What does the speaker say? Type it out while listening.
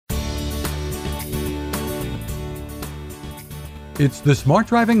It's the Smart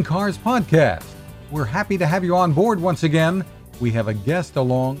Driving Cars podcast. We're happy to have you on board once again. We have a guest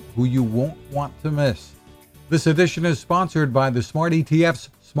along who you won't want to miss. This edition is sponsored by the Smart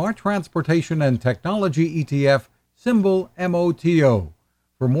ETF's Smart Transportation and Technology ETF, symbol MOTO.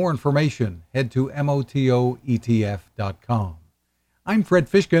 For more information, head to motoetf.com. I'm Fred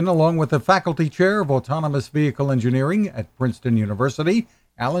Fishkin, along with the Faculty Chair of Autonomous Vehicle Engineering at Princeton University,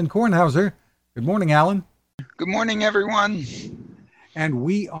 Alan Kornhauser. Good morning, Alan. Good morning, everyone. And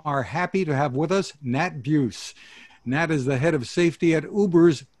we are happy to have with us Nat Buse. Nat is the head of safety at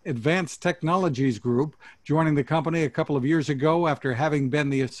Uber's Advanced Technologies Group, joining the company a couple of years ago after having been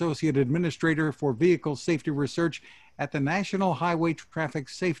the Associate Administrator for Vehicle Safety Research at the National Highway Traffic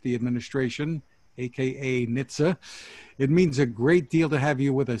Safety Administration, aka NHTSA. It means a great deal to have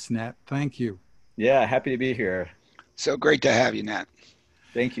you with us, Nat. Thank you. Yeah, happy to be here. So great to have you, Nat.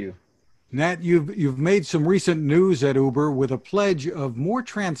 Thank you. Nat, you've made some recent news at Uber with a pledge of more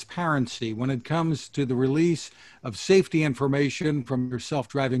transparency when it comes to the release of safety information from your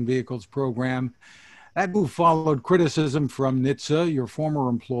self-driving vehicles program. That move followed criticism from NHTSA, your former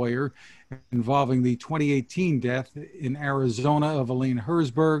employer, involving the 2018 death in Arizona of Aline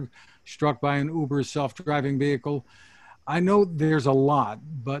Herzberg, struck by an Uber self-driving vehicle. I know there's a lot,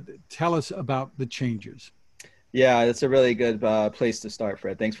 but tell us about the changes. Yeah, it's a really good place to start,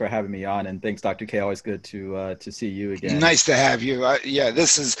 Fred. Thanks for having me on, and thanks, Dr. K. Always good to see you again. Nice to have you.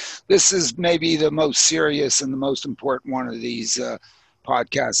 This is maybe the most serious and the most important one of these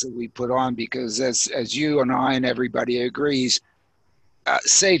podcasts that we put on, because as you and I and everybody agrees,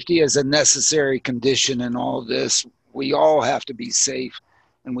 safety is a necessary condition in all of this. We all have to be safe,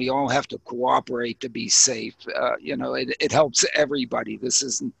 and we all have to cooperate to be safe. It helps everybody. This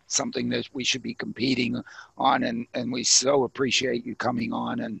isn't something that we should be competing on, and we so appreciate you coming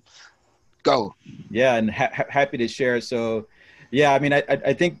on. And go. Yeah, and happy to share. So, yeah, I mean,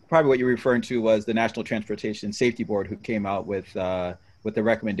 I think probably what you're referring to was the National Transportation Safety Board, who came out with the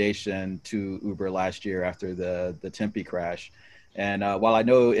recommendation to Uber last year after the Tempe crash. And while I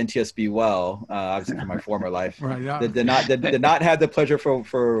know NTSB well, obviously from my former life, right, yeah. did not have the pleasure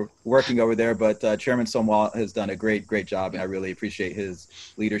for working over there, but Chairman Somwal has done a great job, and I really appreciate his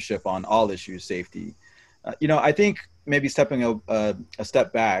leadership on all issues safety. I think maybe stepping a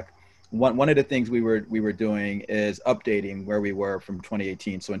step back, one of the things we were doing is updating where we were from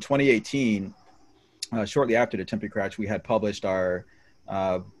 2018. So in 2018, shortly after the Tempe crash, we had published our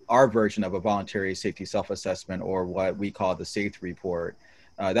version of a voluntary safety self-assessment, or what we call the SAFE report.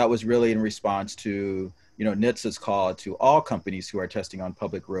 That was really in response to, NHTSA's call to all companies who are testing on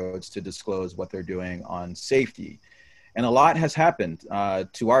public roads to disclose what they're doing on safety. And a lot has happened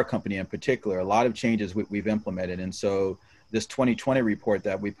to our company in particular, a lot of changes we've implemented. And so this 2020 report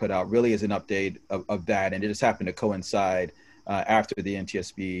that we put out really is an update of that. And it just happened to coincide after the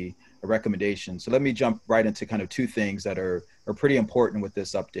NTSB recommendation. So let me jump right into kind of two things that are pretty important with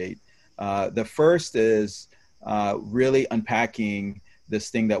this update. The first is really unpacking this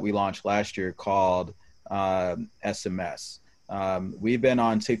thing that we launched last year called SMS. We've been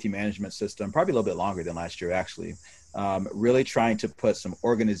on safety management system probably a little bit longer than last year, actually, really trying to put some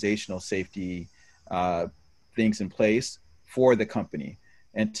organizational safety things in place for the company.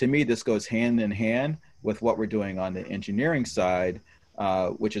 And to me, this goes hand in hand with what we're doing on the engineering side,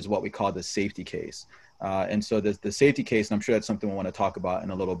 which is what we call the safety case. And so the safety case, and I'm sure that's something we want to talk about in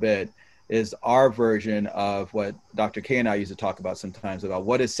a little bit, is our version of what Dr. K and I used to talk about sometimes, about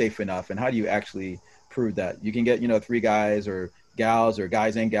what is safe enough and how do you actually prove that. You can get, three guys or gals or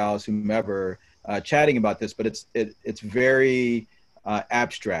guys and gals, whomever, chatting about this, but it's very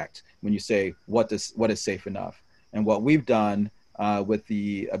abstract when you say what is safe enough. And what we've done with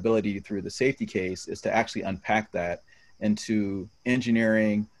the ability through the safety case is to actually unpack that into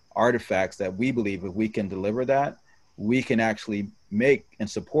engineering artifacts that we believe if we can deliver that, we can actually make and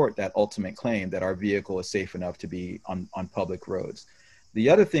support that ultimate claim that our vehicle is safe enough to be on public roads. The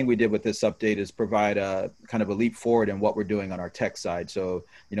other thing we did with this update is provide a kind of a leap forward in what we're doing on our tech side. So,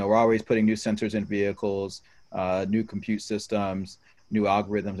 we're always putting new sensors in vehicles, new compute systems, new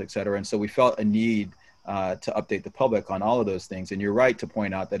algorithms, et cetera. And so we felt a need to update the public on all of those things. And you're right to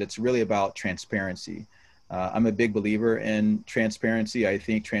point out that it's really about transparency. I'm a big believer in transparency. I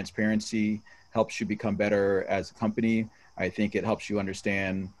think transparency helps you become better as a company. I think it helps you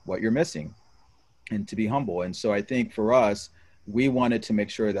understand what you're missing and to be humble. And so I think for us, we wanted to make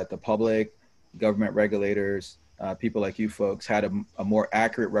sure that the public, government regulators, people like you folks had a more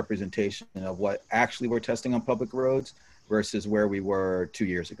accurate representation of what actually we're testing on public roads versus where we were 2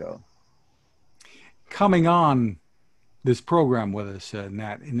 years ago. Coming on this program with us,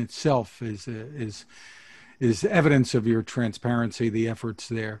 Nat, in itself is is evidence of your transparency, the efforts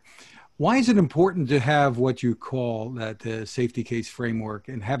there. Why is it important to have what you call that safety case framework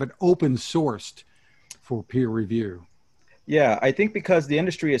and have it open sourced for peer review? Yeah, I think because the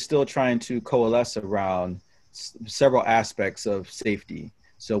industry is still trying to coalesce around several aspects of safety.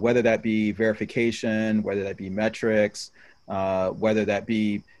 So whether that be verification, whether that be metrics, whether that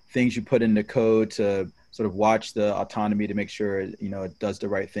be things you put in the code to sort of watch the autonomy to make sure, you know, it does the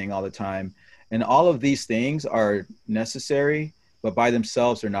right thing all the time. And all of these things are necessary, but by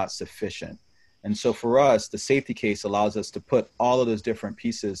themselves are not sufficient. And so for us, the safety case allows us to put all of those different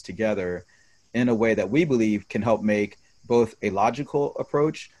pieces together in a way that we believe can help make both a logical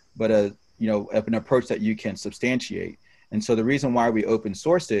approach, but an approach that you can substantiate. And so the reason why we open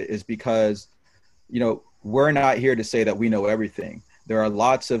sourced it is because, you know, we're not here to say that we know everything. There are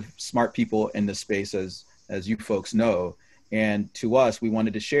lots of smart people in this space, as you folks know. And to us, we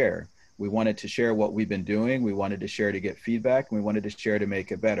wanted to share. We wanted to share what we've been doing. We wanted to share to get feedback, and we wanted to share to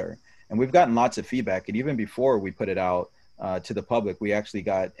make it better. And we've gotten lots of feedback. And even before we put it out to the public, we actually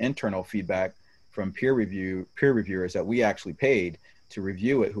got internal feedback from peer reviewers that we actually paid to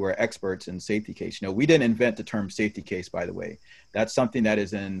review it, who are experts in safety case. You know, we didn't invent the term safety case, by the way. That's something that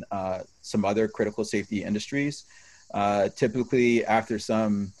is in some other critical safety industries. Typically, after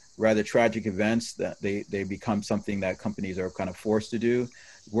some rather tragic events, that they become something that companies are kind of forced to do.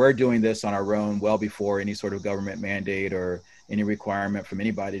 We're doing this on our own well before any sort of government mandate or any requirement from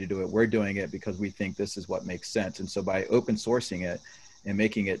anybody to do it. We're doing it because we think this is what makes sense. And so by open sourcing it and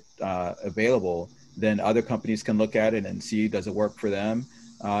making it available, then other companies can look at it and see, does it work for them?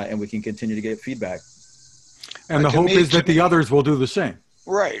 And we can continue to get feedback. And the hope is that the others will do the same.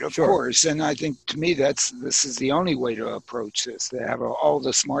 Right, of course. And I think to me, this is the only way to approach this, to have all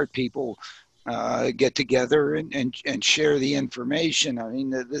the smart people get together and share the information. I mean,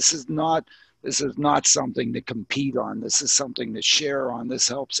 this is not something to compete on. This is something to share on. This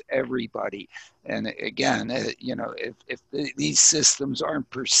helps everybody. And again, you know, if these systems aren't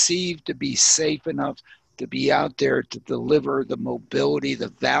perceived to be safe enough to be out there to deliver the mobility, the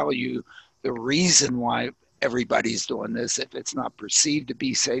value, the reason why everybody's doing this, if it's not perceived to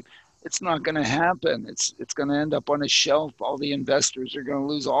be safe, it's not going to happen. It's going to end up on a shelf. All the investors are going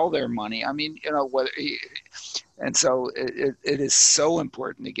to lose all their money. I mean, you know, and so it is so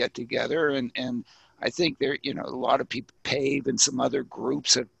important to get together. And I think there, you know, a lot of people, PAVE and some other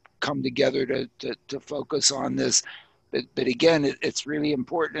groups have come together to focus on this. But again, it's really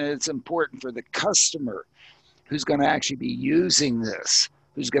important. And it's important for the customer who's going to actually be using this,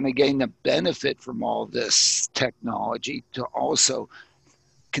 who's going to gain the benefit from all this technology, to also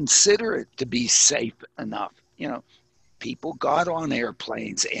consider it to be safe enough. You know, people got on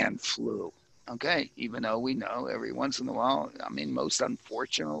airplanes and flew. Okay, even though we know every once in a while, I mean, most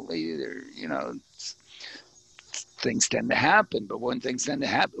unfortunately, you know, things tend to happen. But when things tend to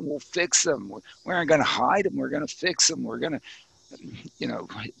happen, we'll fix them. We aren't going to hide them. We're going to fix them. We're going to, you know,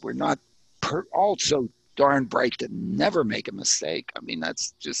 we're not also darn bright to never make a mistake. I mean,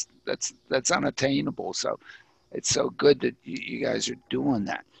 that's unattainable. So it's so good that you guys are doing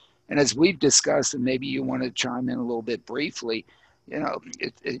that. And as we've discussed, and maybe you want to chime in a little bit briefly, you know,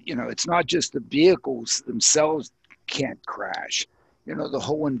 it's not just the vehicles themselves can't crash. You know, the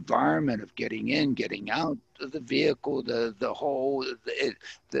whole environment of getting in, getting out of the vehicle, the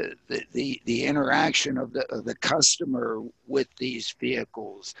interaction of the customer with these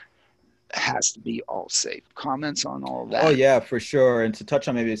vehicles has to be all safe. Comments on all that? Oh yeah, for sure. And to touch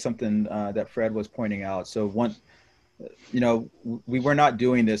on maybe something that Fred was pointing out. So you know, we were not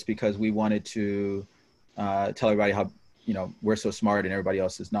doing this because we wanted to tell everybody how, you know, we're so smart and everybody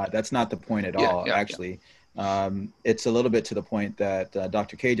else is not. That's not the point at all, actually. Yeah. It's a little bit to the point that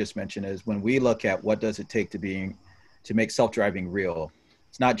Dr. K just mentioned, is when we look at what does it take to make self-driving real,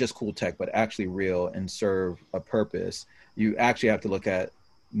 it's not just cool tech, but actually real and serve a purpose. You actually have to look at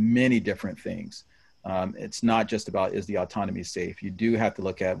many different things. It's not just about, is the autonomy safe? You do have to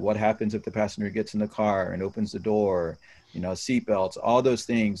look at what happens if the passenger gets in the car and opens the door, you know, seat belts. All those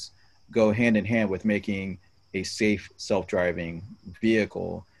things go hand in hand with making a safe self-driving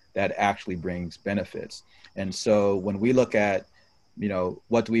vehicle that actually brings benefits. And so when we look at, you know,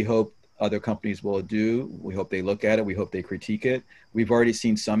 what do we hope other companies will do? We hope they look at it. We hope they critique it. We've already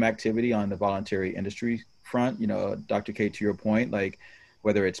seen some activity on the voluntary industry front. You know, Dr. K, to your point, like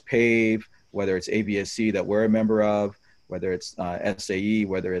whether it's PAVE, whether it's AVSC that we're a member of, whether it's SAE,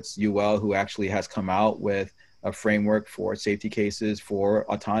 whether it's UL, who actually has come out with a framework for safety cases for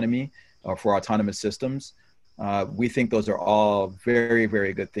autonomy or for autonomous systems. We think those are all very,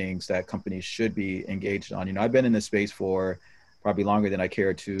 very good things that companies should be engaged on. You know, I've been in this space for probably longer than I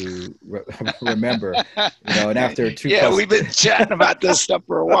care to remember. You know, and after we've been chatting about this stuff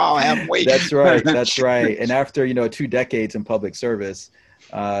for a while, haven't we? That's right. That's right. And after, 2 decades in public service,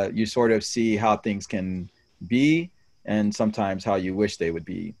 you sort of see how things can be and sometimes how you wish they would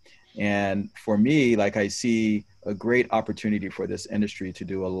be. And for me, like, I see a great opportunity for this industry to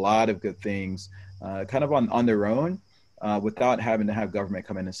do a lot of good things kind of on their own without having to have government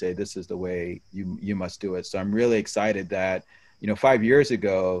come in and say, this is the way you must do it. So I'm really excited that, 5 years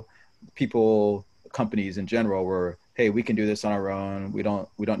ago, companies in general were, hey, we can do this on our own. We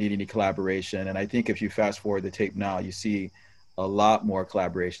don't need any collaboration. And I think if you fast forward the tape now, you see a lot more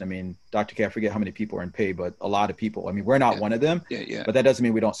collaboration. I mean, Dr. K, I forget how many people are in pay, but a lot of people. I mean, we're not one of them, but that doesn't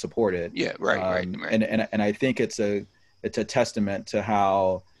mean we don't support it. Yeah, right. And I think it's a testament to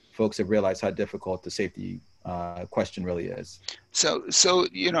how folks have realized how difficult the safety question really is. So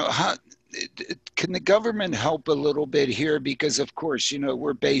can the government help a little bit here? Because of course,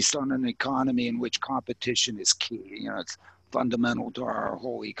 we're based on an economy in which competition is key. It's fundamental to our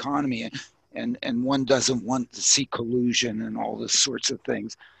whole economy, and one doesn't want to see collusion and all this sorts of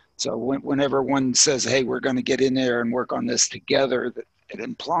things. So whenever one says, "Hey, we're going to get in there and work on this together," it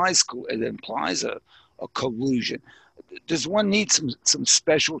implies a collusion. Does one need some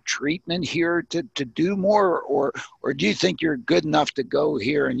special treatment here to do more, or do you think you're good enough to go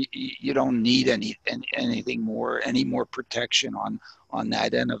here and you don't need any more protection on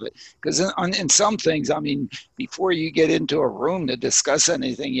that end of it? Because in some things, I mean, before you get into a room to discuss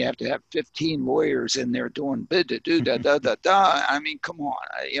anything, you have to have 15 lawyers in there doing da da da da da. I mean, come on,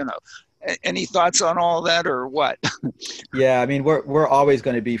 Any thoughts on all that, or what? Yeah, I mean, we're always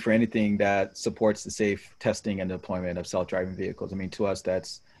going to be for anything that supports the safe testing and deployment of self-driving vehicles. I mean, to us,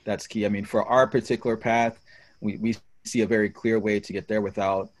 that's key. I mean, for our particular path, we see a very clear way to get there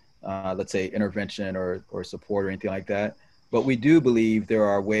without, let's say, intervention or support or anything like that. But we do believe there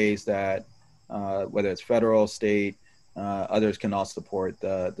are ways that, whether it's federal, state, others can all support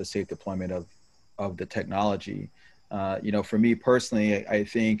the safe deployment of the technology. For me personally, I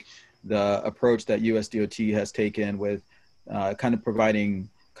think the approach that USDOT has taken with kind of providing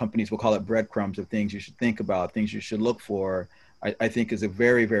companies, we'll call it breadcrumbs of things you should think about, things you should look for, I think is a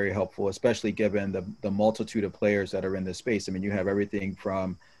very, very helpful, especially given the multitude of players that are in this space. I mean, you have everything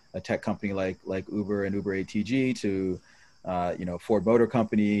from a tech company like Uber and Uber ATG to, Ford Motor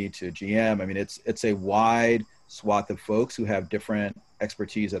Company to GM. I mean, it's a wide swath of folks who have different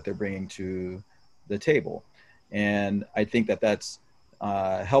expertise that they're bringing to the table. And I think that's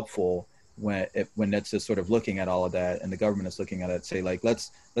helpful when it's just sort of looking at all of that, and the government is looking at it, say, like,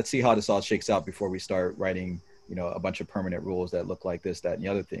 let's see how this all shakes out before we start writing, a bunch of permanent rules that look like this, that, and the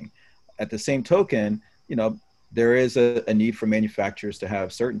other thing. At the same token, there is a need for manufacturers to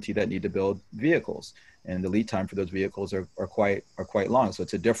have certainty that need to build vehicles, and the lead time for those vehicles are quite long. So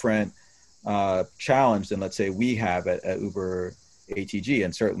it's a different challenge than, let's say, we have at Uber ATG,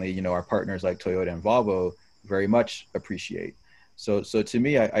 and certainly, our partners like Toyota and Volvo very much appreciate. So to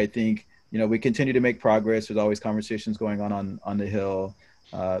me, I think, we continue to make progress. There's always conversations going on the Hill.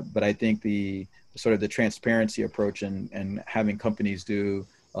 But I think the sort of the transparency approach and having companies do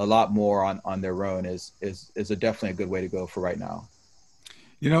a lot more on their own is definitely a good way to go for right now.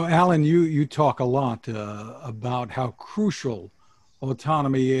 Alan, you talk a lot about how crucial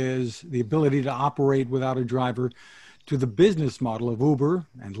autonomy is, the ability to operate without a driver, to the business model of Uber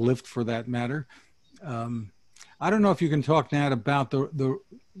and Lyft, for that matter. I don't know if you can talk, Nat, about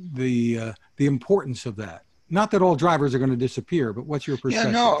the importance of that. Not that all drivers are going to disappear, but what's your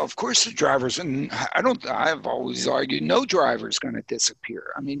perspective? Yeah, no, of course the drivers, and I've always argued no driver is going to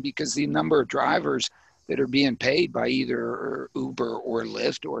disappear. I mean, because the number of drivers that are being paid by either Uber or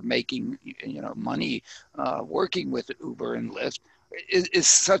Lyft or making, money working with Uber and Lyft is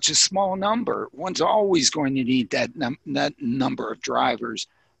such a small number. One's always going to need that number of drivers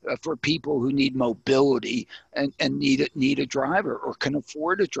for people who need mobility and need a driver, or can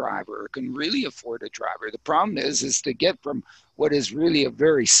afford a driver, or can really afford a driver. The problem is to get from what is really a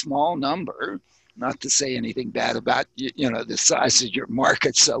very small number, not to say anything bad about the size of your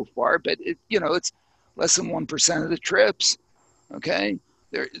market so far, but it's less than 1% of the trips. Okay,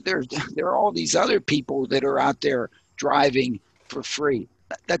 there are all these other people that are out there driving for free.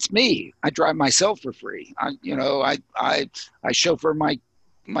 That's me. I drive myself for free. I chauffeur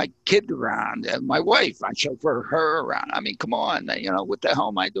my kid around, and my wife, I chauffeur her around. I mean, come on, what the hell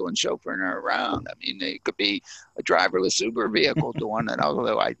am I doing chauffeuring her around? I mean, it could be a driverless Uber vehicle doing it,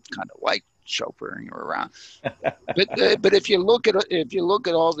 although I kind of like chauffeuring her around. But if you look at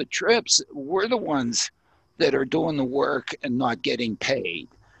all the trips, we're the ones that are doing the work and not getting paid.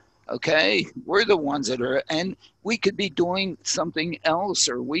 Okay, we're the ones that are, and we could be doing something else,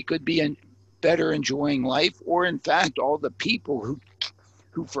 or we could be better enjoying life, or in fact, all the people who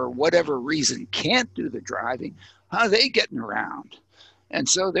for whatever reason can't do the driving, how are they getting around? And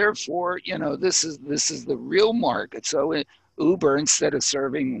so therefore, this is the real market. So Uber, instead of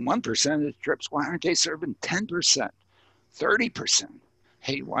serving 1% of the trips, why aren't they serving 10%, 30%?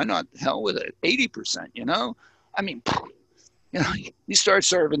 Hey, why not hell with it, 80%? I mean, you start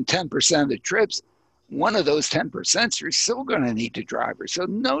serving 10% of the trips, one of those 10%, you're still going to need a driver. So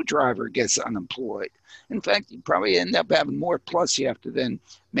no driver gets unemployed. In fact, you probably end up having more. Plus, you have to then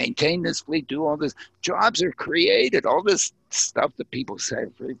maintain this fleet, do all this. Jobs are created, all this stuff that people say,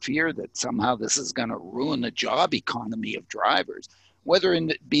 fear that somehow this is going to ruin the job economy of drivers, whether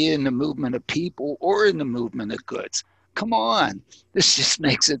be in the movement of people or in the movement of goods. Come on, this just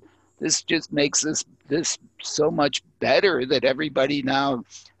makes this so much better, that everybody now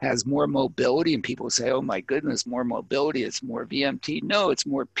has more mobility, and people say, oh my goodness, more mobility, it's more VMT. No, it's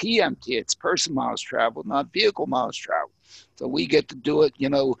more PMT. It's person miles traveled, not vehicle miles traveled. So we get to do it,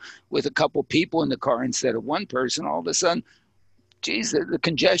 with a couple people in the car instead of one person. All of a sudden, geez, the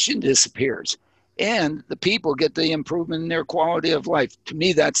congestion disappears, and the people get the improvement in their quality of life. To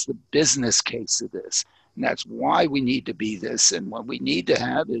me, that's the business case of this. And that's why we need to be this. And what we need to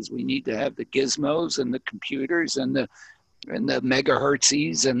have is we need to have the gizmos and the computers and the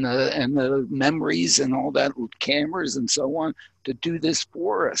megahertzes and the memories and all that, cameras and so on, to do this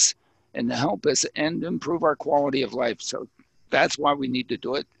for us and to help us and improve our quality of life. So that's why we need to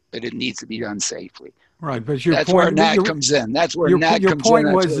do it, but it needs to be done safely. Right, but that's where NAT comes in. That's where NAT comes in. Your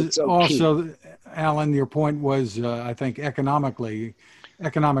point was also, Alan, your point was, I think, economic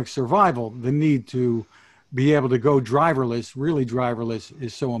survival. The need to be able to go driverless, really driverless,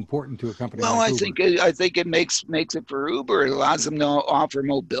 is so important to a company. Well, like Uber. I think it makes it for Uber. It allows them to offer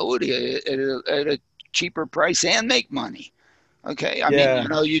mobility at a cheaper price and make money. Okay, I mean,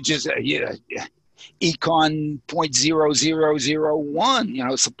 you just econ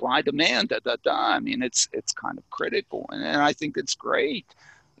 0.0001, supply demand. I mean, it's kind of critical, and I think it's great.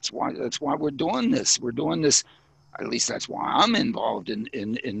 That's why we're doing this. We're doing this. At least that's why I'm involved in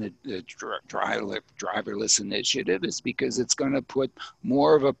the driverless initiative, is because it's going to put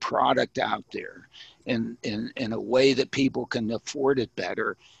more of a product out there in a way that people can afford it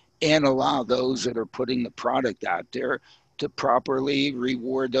better, and allow those that are putting the product out there to properly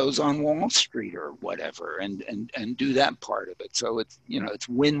reward those on Wall Street or whatever, and do that part of it. So it's it's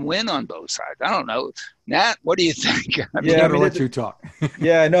win-win on both sides. I don't know, Nat, what do you think? I mean, let you talk.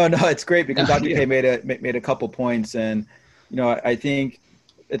 Yeah, no, it's great, because Dr. K made a couple points, and I think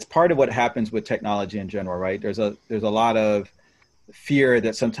it's part of what happens with technology in general, right? There's a lot of fear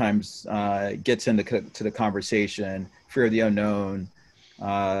that sometimes gets into the conversation, fear of the unknown.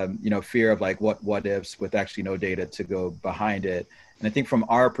 Fear of like what ifs with actually no data to go behind it. And I think from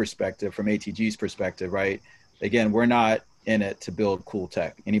our perspective, from ATG's perspective, right, again, we're not in it to build cool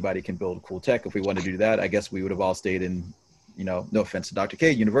tech. Anybody can build cool tech. If we want to do that, I guess we would have all stayed in, no offense to Dr.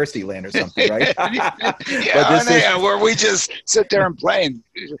 K, university land or something, right? Where we just sit there and play and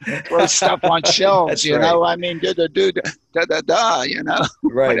throw stuff on shelves, I mean, Right.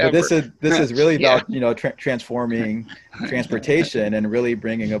 Right. But this is really about, transforming transportation and really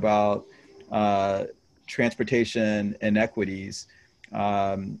bringing about transportation inequities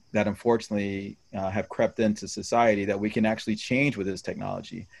that unfortunately have crept into society that we can actually change with this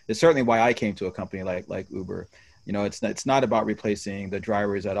technology. It's certainly why I came to a company like Uber. It's not about replacing the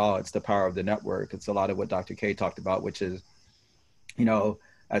drivers at all. It's the power of the network. It's a lot of what Dr. K talked about, which is,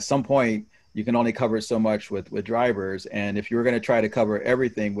 at some point you can only cover so much with drivers. And if you're going to try to cover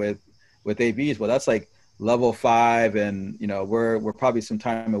everything with AVs, well, that's like level 5. And, we're probably some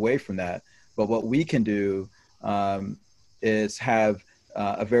time away from that. But what we can do is have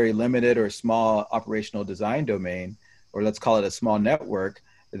a very limited or small operational design domain, or let's call it a small network,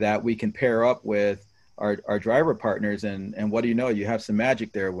 that we can pair up with our driver partners, and what do you have some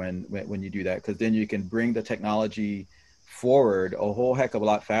magic there when you do that, because then you can bring the technology forward a whole heck of a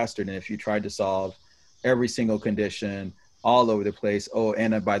lot faster than if you tried to solve every single condition all over the place. Oh,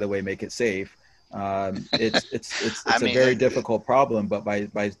 and by the way, make it safe. It's a very difficult problem, but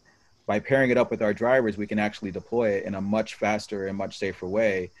by pairing it up with our drivers, we can actually deploy it in a much faster and much safer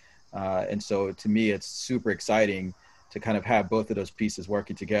way. And so to me, it's super exciting to kind of have both of those pieces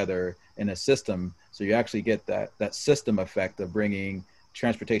working together in a system. So you actually get that system effect of bringing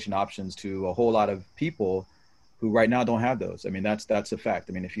transportation options to a whole lot of people who right now don't have those. I mean, that's a fact.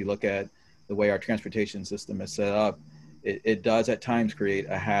 I mean, if you look at the way our transportation system is set up, it does at times create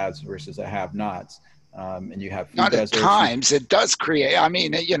a haves versus a have-nots. and you have food Not at deserts. times. It does create. I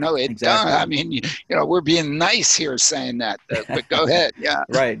mean, it Exactly. does. I mean, we're being nice here saying that, but go ahead. Yeah.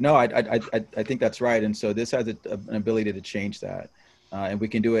 Right. No, I think that's right. And so this has an ability to change that, and we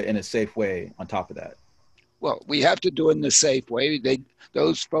can do it in a safe way. On top of that. Well, we have to do it in the safe way.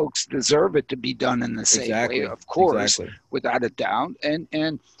 Those folks deserve it to be done in the safe way, Exactly. of course, Exactly. without a doubt. And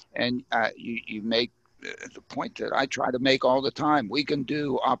you make the point that I try to make all the time. We can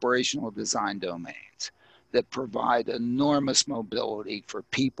do operational design domains that provide enormous mobility for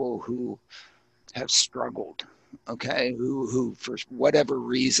people who have struggled, okay, who for whatever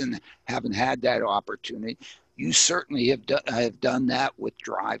reason haven't had that opportunity. You certainly have done that with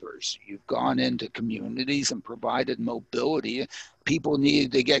drivers. You've gone into communities and provided mobility. People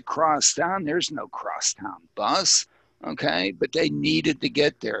needed to get crosstown. There's no crosstown bus, okay, but they needed to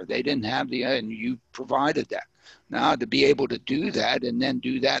get there. They didn't have and you provided that. Now to be able to do that, and then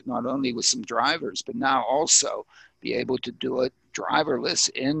do that not only with some drivers, but now also be able to do it driverless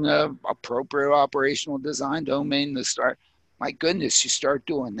in the appropriate operational design domain to start. My goodness, you start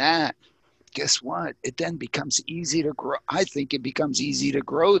doing that, guess what? It then becomes easy to grow. I think it becomes easy to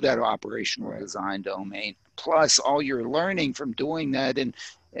grow that operational design domain. Plus, all you're learning from doing that and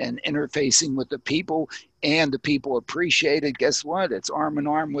interfacing with the people, and the people appreciate it. Guess what? It's arm in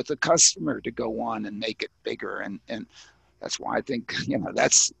arm with the customer to go on and make it bigger. And that's why I think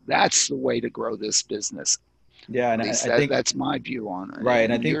that's the way to grow this business. Yeah, and At least I think that's my view on it. right,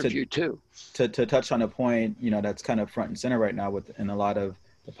 and I And think your view too. to touch on a point, that's kind of front and center right now in a lot of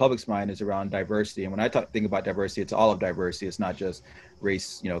the public's mind is around diversity. And when I think about diversity, it's all of diversity. It's not just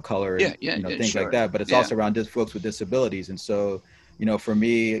race, color, things sure. like that, but it's also around just folks with disabilities. And so, for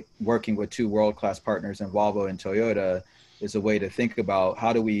me, working with two world-class partners in Volvo and Toyota is a way to think about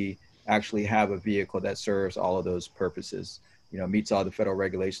how do we actually have a vehicle that serves all of those purposes, meets all the federal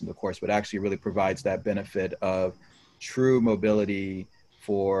regulations, of course, but actually really provides that benefit of true mobility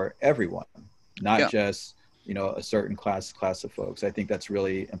for everyone, not just a certain class of folks. I think that's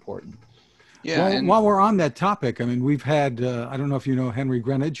really important. Yeah. Well, while we're on that topic, I mean, we've had I don't know if you know Henry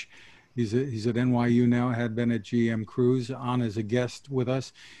Greenidge. He's at NYU now. Had been at GM Cruise on as a guest with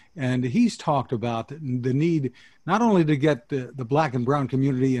us, and he's talked about the need not only to get the Black and Brown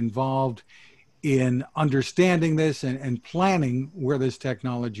community involved in understanding this and planning where this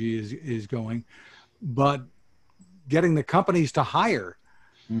technology is going, but getting the companies to hire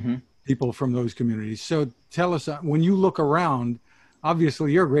people from those communities. So tell us, when you look around,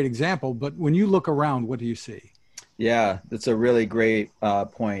 obviously you're a great example, but when you look around, what do you see? Yeah, that's a really great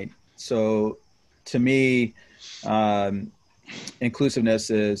point. So to me,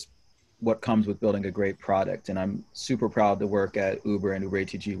 inclusiveness is what comes with building a great product. And I'm super proud to work at Uber and Uber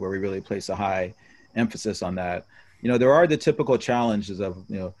ATG, where we really place a high emphasis on that. There are the typical challenges of,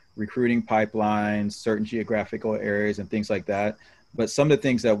 recruiting pipelines, certain geographical areas and things like that. But some of the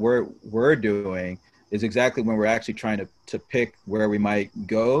things that we're doing is exactly when we're actually trying to pick where we might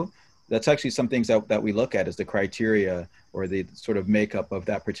go. That's actually some things that we look at as the criteria or the sort of makeup of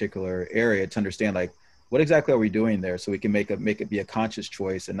that particular area to understand, like, what exactly are we doing there, so we can make it be a conscious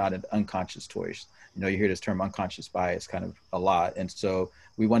choice and not an unconscious choice. You hear this term unconscious bias kind of a lot. And so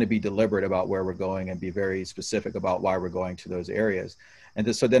we want to be deliberate about where we're going and be very specific about why we're going to those areas.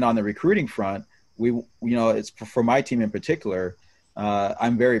 And so then on the recruiting front, it's for my team in particular,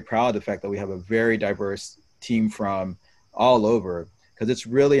 I'm very proud of the fact that we have a very diverse team from all over, because it's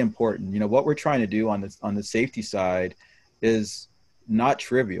really important. What we're trying to do on the safety side is not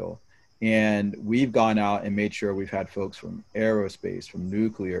trivial. And we've gone out and made sure we've had folks from aerospace, from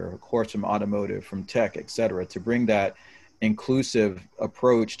nuclear, of course, from automotive, from tech, et cetera, to bring that inclusive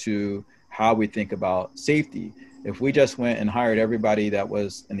approach to how we think about safety. If we just went and hired everybody that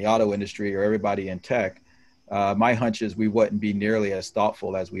was in the auto industry or everybody in tech, my hunch is we wouldn't be nearly as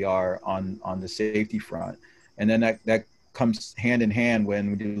thoughtful as we are on the safety front. And then that comes hand in hand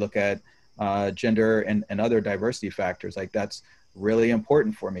when we look at gender and other diversity factors. Like, that's really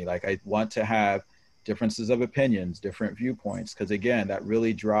important for me. Like, I want to have differences of opinions, different viewpoints, because again, that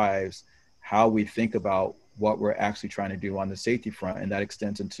really drives how we think about what we're actually trying to do on the safety front, and that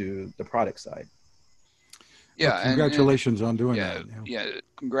extends into the product side. Yeah, well, congratulations on doing that. Yeah,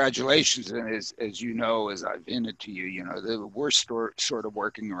 congratulations. And as you know, as I've hinted to you, we're sort of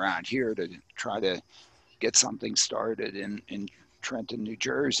working around here to try to get something started in Trenton, New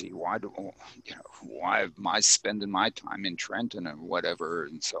Jersey. Why am I spending my time in Trenton and whatever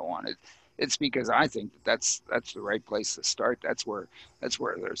and so on? It's because I think that's the right place to start. That's where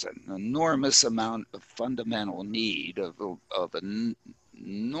there's an enormous amount of fundamental need of an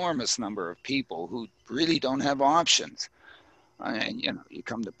enormous number of people who really don't have options. And, you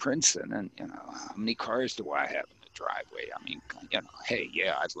come to Princeton and, how many cars do I have in the driveway? I mean, hey,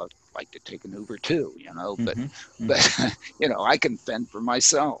 yeah, I'd like to take an Uber too, but, Mm-hmm. but, I can fend for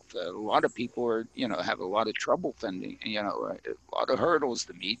myself. A lot of people are, have a lot of trouble fending, a lot of hurdles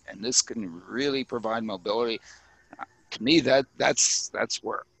to meet, and this can really provide mobility. To me, that's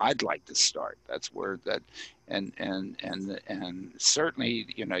where I'd like to start. That's where that, and certainly,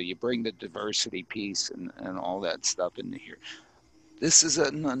 you bring the diversity piece and all that stuff in here. This is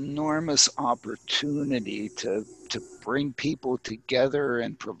an enormous opportunity to bring people together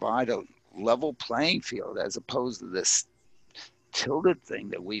and provide a level playing field, as opposed to this tilted thing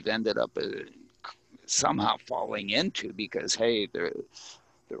that we've ended up somehow falling into, because, hey, the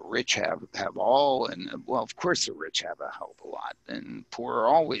rich have all, and, well, of course the rich have a hell of a lot, and poor are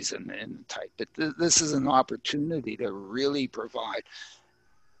always in the type. But this is an opportunity to really provide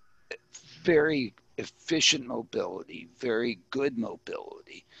very efficient mobility, very good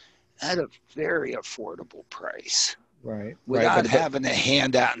mobility at a very affordable price. Right. Without having to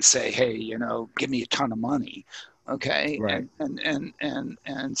hand out and say, hey, give me a ton of money. Okay. Right.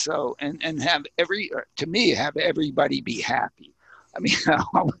 And so have have everybody be happy. I mean,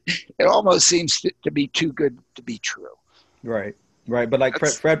 it almost seems to be too good to be true. Right. But like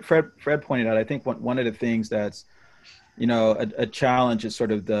Fred pointed out, I think one of the things that's, a challenge is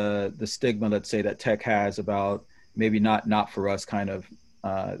sort of the stigma, let's say, that tech has about maybe not for us kind of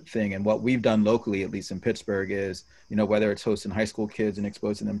thing. And what we've done locally, at least in Pittsburgh, is, whether it's hosting high school kids and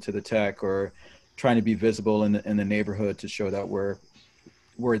exposing them to the tech, or trying to be visible in the neighborhood to show that we're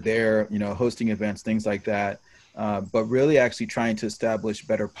there, hosting events, things like that. But really actually trying to establish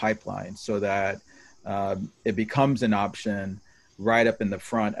better pipelines so that it becomes an option right up in the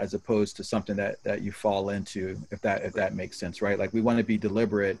front, as opposed to something that you fall into, if that makes sense, right? Like, we want to be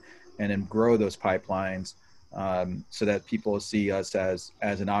deliberate and then grow those pipelines so that people see us as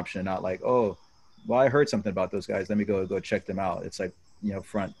an option, not like, oh, well, I heard something about those guys, let me go check them out. It's like,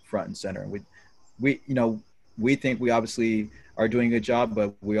 front and center. And we think we obviously are doing a good job,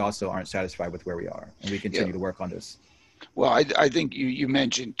 but we also aren't satisfied with where we are, and we continue to work on this. Well, I think you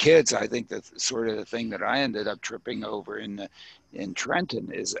mentioned kids. I think that's sort of the thing that I ended up tripping over in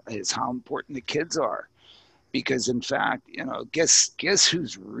Trenton is how important the kids are, because, in fact, guess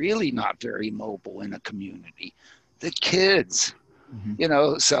who's really not very mobile in a community? The kids.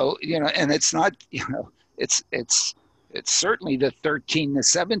 Mm-hmm. So and it's not, it's certainly the 13 to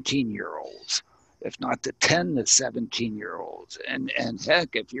 17-year-olds, if not the 10 to 17-year-olds. And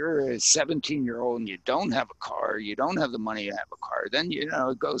heck, if you're a 17-year-old and you don't have a car, you don't have the money to have a car, then,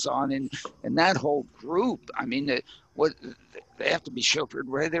 it goes on in that whole group. I mean, they have to be chauffeured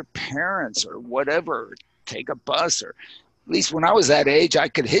by their parents or whatever, take a bus, or at least when I was that age, I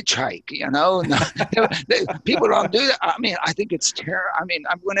could hitchhike, people don't do that. I mean, I think it's terrible. I mean,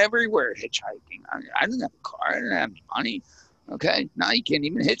 I went everywhere hitchhiking. I didn't have a car. I didn't have money. Okay. Now you can't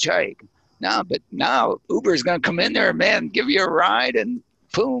even hitchhike. But now Uber is going to come in there, man, give you a ride, and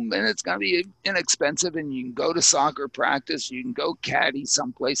boom, and it's going to be inexpensive, and you can go to soccer practice, you can go caddy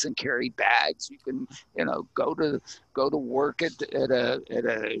someplace and carry bags, you can, go to work at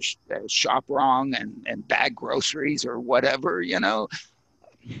a shop wrong and bag groceries or whatever, It's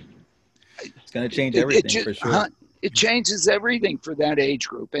going to change everything for sure. It changes everything for that age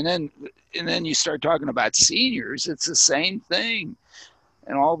group, and then you start talking about seniors. It's the same thing.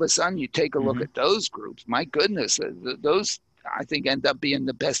 And all of a sudden, you take a look at those groups. My goodness, those, I think, end up being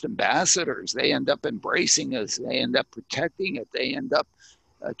the best ambassadors. They end up embracing us. They end up protecting it. They end up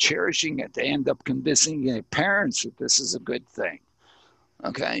cherishing it. They end up convincing their parents that this is a good thing.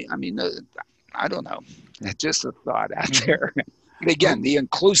 Okay? I mean, I don't know. It's just a thought out there. But again, the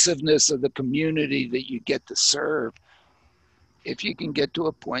inclusiveness of the community that you get to serve, if you can get to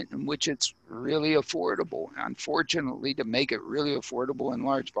a point in which it's really affordable. Unfortunately, to make it really affordable in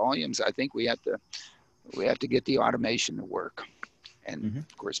large volumes, I think we have to get the automation to work, and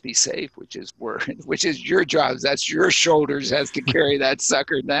of course be safe, which is your job. That's your shoulders has to carry that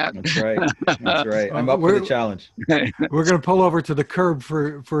sucker down. That's right. I'm up for the challenge. We're going to pull over to the curb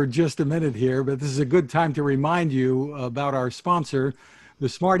for just a minute here, but this is a good time to remind you about our sponsor, the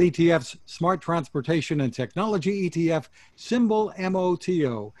Smart ETF's Smart Transportation and Technology ETF, symbol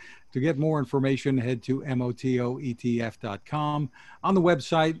MOTO. To get more information, head to motoetf.com. On the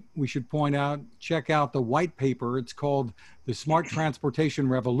website, we should point out, check out the white paper. It's called The Smart Transportation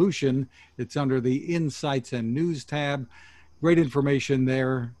Revolution. It's under the Insights and News tab. Great information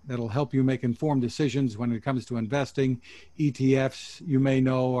there that'll help you make informed decisions when it comes to investing. ETFs, you may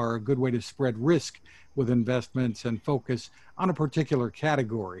know, are a good way to spread risk with investments and focus on a particular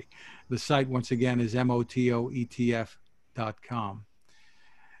category. The site, once again, is motoetf.com.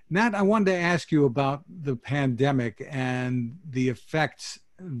 Nat, I wanted to ask you about the pandemic and the effects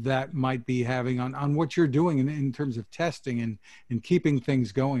that might be having on what you're doing in terms of testing and keeping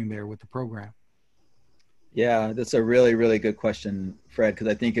things going there with the program. Yeah, that's a really, really good question, Fred, because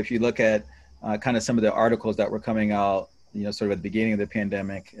I think if you look at kind of some of the articles that were coming out, sort of at the beginning of the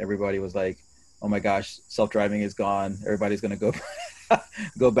pandemic, everybody was like, oh my gosh, self-driving is gone. Everybody's going to go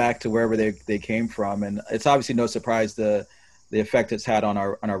go back to wherever they came from. And it's obviously no surprise the effect it's had on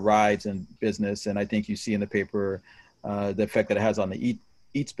our rides and business. And I think you see in the paper the effect that it has on the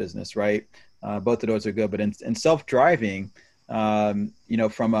Eats business, right? Both of those are good. But in self-driving,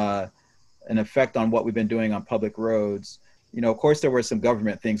 from an effect on what we've been doing on public roads, of course, there were some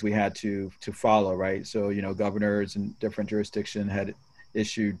government things we had to follow, right? So, governors in different jurisdictions had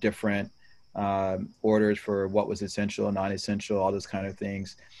issued different orders for what was essential and non-essential, all those kind of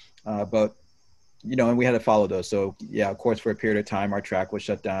things. But, and we had to follow those. So, yeah, of course, for a period of time, our track was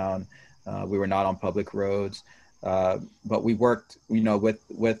shut down. We were not on public roads. But we worked,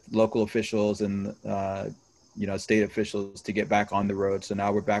 with local officials and, state officials to get back on the road. So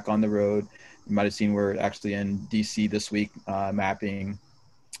now we're back on the road. You might have seen we're actually in DC this week, mapping,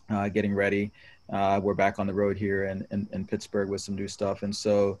 getting ready. We're back on the road here in Pittsburgh with some new stuff. And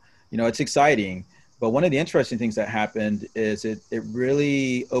so, it's exciting. But one of the interesting things that happened is it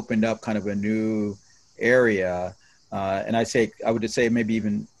really opened up kind of a new area. And I would just say maybe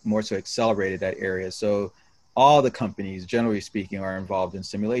even more so accelerated that area. So all the companies, generally speaking, are involved in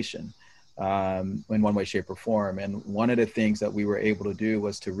simulation in one way, shape, or form. And one of the things that we were able to do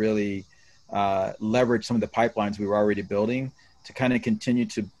was to really leverage some of the pipelines we were already building to kind of continue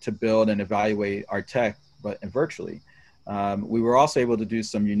to build and evaluate our tech, but virtually. We were also able to do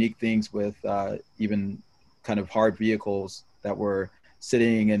some unique things with even kind of hard vehicles that were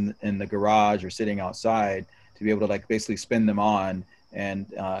sitting in the garage or sitting outside to be able to basically spin them on and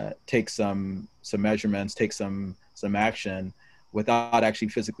take some measurements, take some action without actually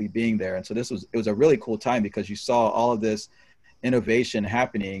physically being there. And so it was a really cool time because you saw all of this innovation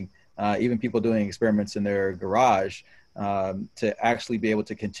happening, even people doing experiments in their garage to actually be able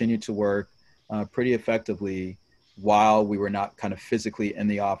to continue to work pretty effectively while we were not kind of physically in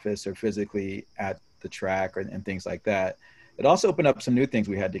the office or physically at the track and things like that. It also opened up some new things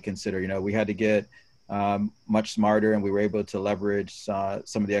we had to consider. We had to get much smarter, and we were able to leverage some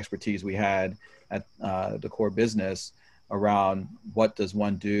of the expertise we had at the core business around what does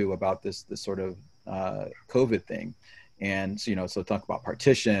one do about this sort of COVID thing. And so talk about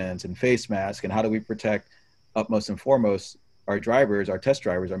partitions and face masks and how do we protect upmost and foremost our drivers, our test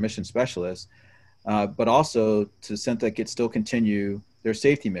drivers, our mission specialists, but also to Syntec still continue their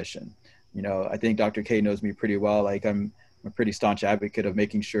safety mission. I think Dr. K knows me pretty well. I'm a pretty staunch advocate of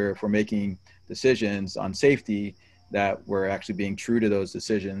making sure if we're making decisions on safety that we're actually being true to those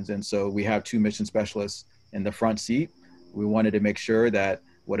decisions. And so we have 2 mission specialists in the front seat. We wanted to make sure that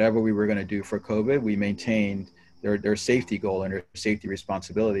whatever we were going to do for COVID, we maintained their safety goal and their safety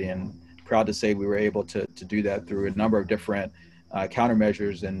responsibility. And proud to say we were able to do that through a number of different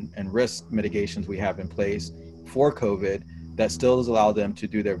countermeasures and risk mitigations we have in place for COVID that still has allowed them to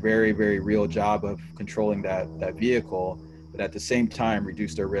do their very, very real job of controlling that vehicle, but at the same time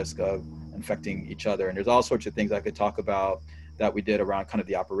reduce their risk of infecting each other. And there's all sorts of things I could talk about that we did around kind of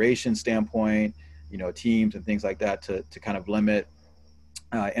the operation standpoint, teams and things like that to kind of limit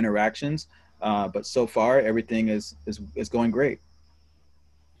interactions. But so far, everything is going great.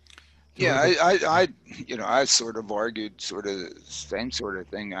 Yeah, I sort of argued sort of the same sort of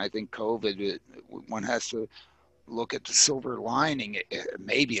thing. I think COVID, one has to look at the silver lining,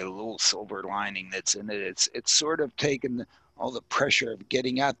 maybe a little silver lining that's in it. It's sort of taken all the pressure of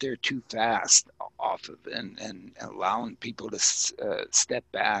getting out there too fast off of and allowing people to step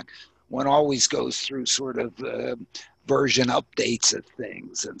back. One always goes through sort of version updates of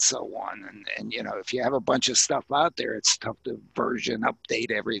things and so on. And if you have a bunch of stuff out there, it's tough to version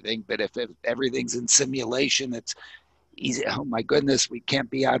update everything. But if everything's in simulation, it's easy. Oh my goodness, we can't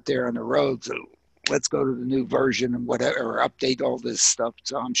be out there on the road. So let's go to the new version and whatever, or update all this stuff.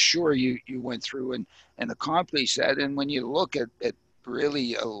 So I'm sure you went through and accomplished that. And when you look at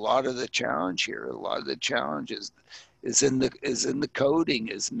really a lot of the challenge here, a lot of the challenges is in the coding,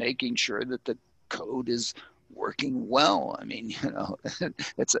 is making sure that the code is working well. I mean,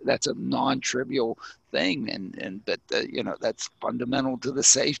 that's a non-trivial thing, but that's fundamental to the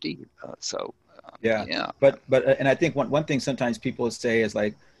safety. Yeah. But and I think one thing sometimes people say is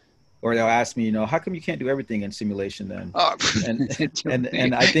or they'll ask me, how come you can't do everything in simulation then? Oh.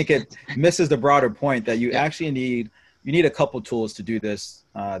 and I think it misses the broader point that you actually need a couple tools to do this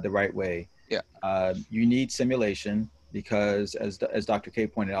the right way. Yeah. You need simulation, because as Dr. K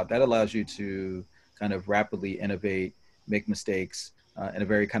pointed out, that allows you to kind of rapidly innovate, make mistakes in a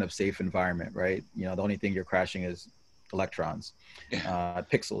very kind of safe environment, right? You know, the only thing you're crashing is electrons,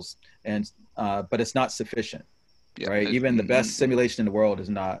 pixels, and but it's not sufficient, right? Even the best simulation in the world is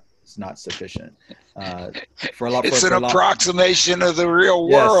not sufficient for a lot. It's an approximation of the real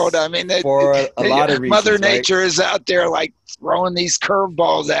world. I mean, for a lot of reasons, Mother Nature is out there like throwing these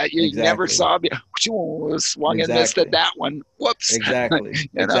curveballs at you. You never saw me. Swung and missed at that one. Whoops. Exactly.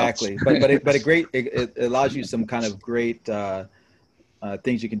 Exactly. But it allows you some kind of great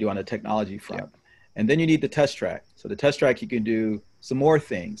things you can do on the technology front. Yep. And then you need the test track. So the test track, you can do some more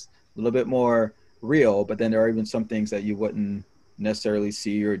things, a little bit more real, but then there are even some things that you wouldn't necessarily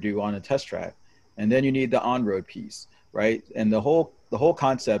see or do on a test track. And then you need the on-road piece, right? And the whole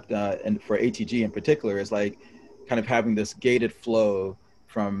concept, and for ATG in particular, is like kind of having this gated flow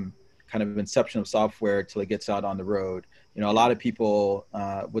from kind of inception of software till it gets out on the road. You know, a lot of people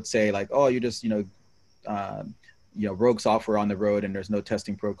would say like, oh, you just, rogue software on the road and there's no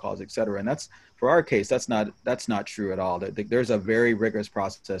testing protocols, et cetera. And that's, for our case, that's not true at all. There's a very rigorous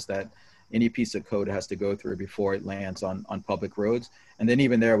process that any piece of code has to go through before it lands on public roads. And then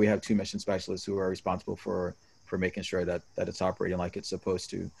even there, we have 2 mission specialists who are responsible for making sure that it's operating like it's supposed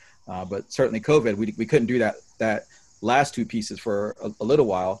to. But certainly COVID, we couldn't do that last 2 pieces for a little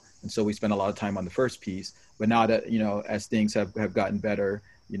while. And so we spent a lot of time on the first piece. But now that, as things have gotten better,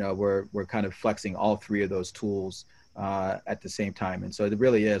 we're kind of flexing all 3 of those tools at the same time. And so it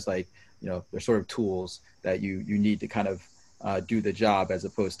really is like, they're sort of tools that you need to kind of do the job, as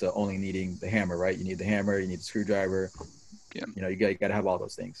opposed to only needing the hammer, right? You need the hammer, you need the screwdriver. Yeah. You got to have all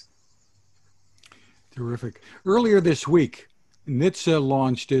those things. Terrific. Earlier this week, NHTSA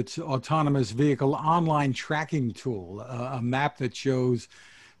launched its autonomous vehicle online tracking tool, a map that shows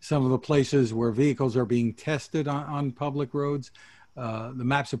some of the places where vehicles are being tested on public roads. The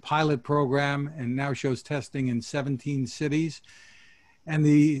map's a pilot program and now shows testing in 17 cities. And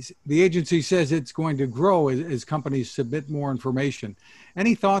the agency says it's going to grow as companies submit more information.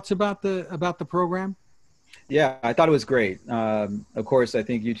 Any thoughts about the program? Yeah, I thought it was great. Of course, I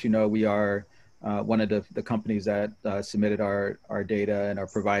think you two know we are one of the companies that submitted our data and are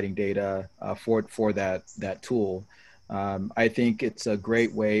providing data for that tool. I think it's a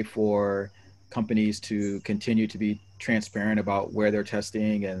great way for companies to continue to be transparent about where they're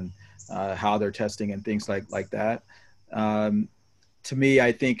testing and how they're testing and things like that. To me,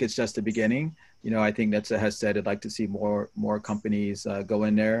 I think it's just the beginning. I think NHTSA has said it'd like to see more companies go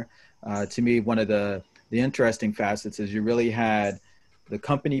in there. To me, one of the interesting facets is you really had the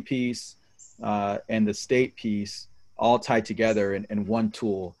company piece and the state piece all tied together in one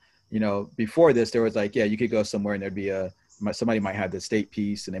tool. Before this, there was like, yeah, you could go somewhere and there'd be somebody might have the state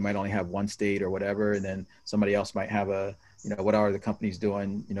piece and they might only have one state or whatever. And then somebody else might have what are the companies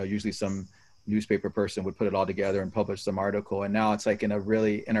doing? Usually some newspaper person would put it all together and publish some article. And now it's like in a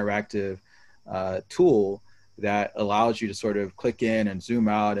really interactive tool that allows you to sort of click in and zoom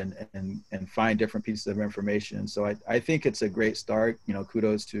out and find different pieces of information. So I think it's a great start.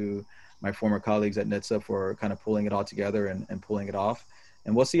 Kudos to my former colleagues at NHTSA for kind of pulling it all together and pulling it off.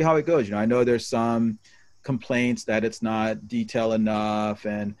 And we'll see how it goes. I know there's some complaints that it's not detailed enough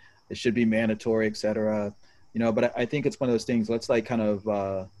and it should be mandatory, et cetera. But I think it's one of those things, let's like kind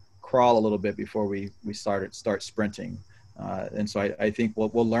of crawl a little bit before we start sprinting. And so I think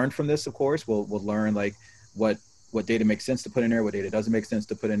we'll learn from this, of course. We'll learn like what data makes sense to put in there, what data doesn't make sense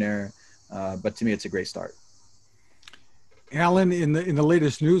to put in there. But to me, it's a great start. Alan, in the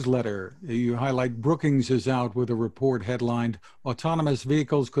latest newsletter, you highlight Brookings is out with a report headlined "Autonomous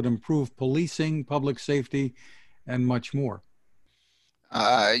Vehicles Could Improve Policing, Public Safety, and Much More."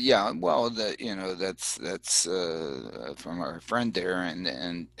 Yeah, well, that's from our friend there,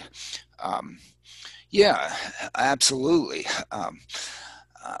 and yeah, absolutely.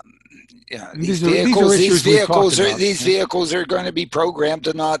 Yeah, these vehicles are going to be programmed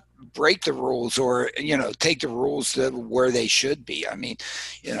to not break the rules or take the rules to where they should be. I mean,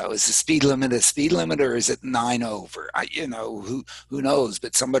 is the speed limit a speed limit or is it 9 over? Who knows?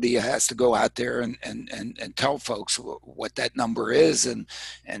 But somebody has to go out there and tell folks what that number is, and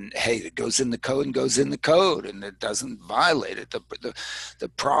hey, it goes in the code and it doesn't violate it. The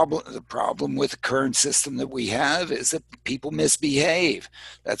problem with the current system that we have is that people misbehave.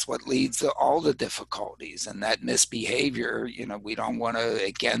 That's what leads to all the difficulties, and that misbehavior, we don't want to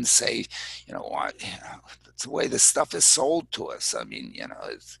again say, it's the way this stuff is sold to us. I mean,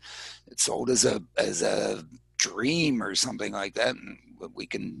 it's sold as a dream or something like that, and we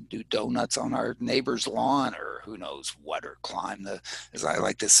can do donuts on our neighbor's lawn or who knows what, or climb as I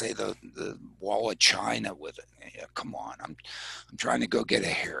like to say, the wall of China with it. come on, I'm trying to go get a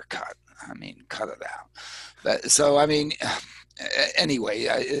haircut. I mean, cut it out. But so I mean, anyway,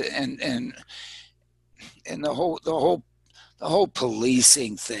 and the whole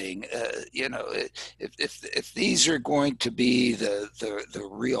policing thing, if these are going to be the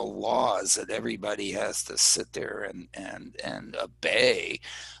real laws that everybody has to sit there and obey,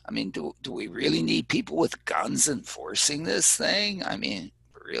 I mean, do we really need people with guns enforcing this thing? I mean,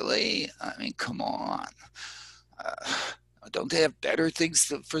 really? I mean, come on. Don't they have better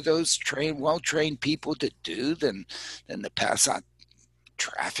things for those well-trained people to do than to pass out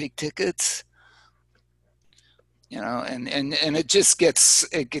traffic tickets? And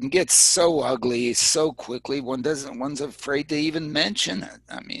it can get so ugly so quickly. One's afraid to even mention it.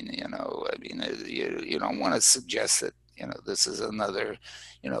 I mean, you don't want to suggest that, this is another,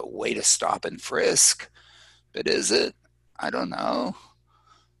 way to stop and frisk, but is it? I don't know.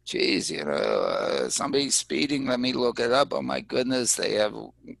 Geez, somebody's speeding. Let me look it up. Oh my goodness, they have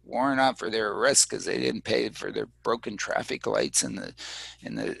warrant out for their arrest because they didn't pay for their broken traffic lights in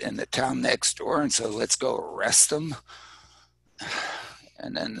the town next door, and so let's go arrest them.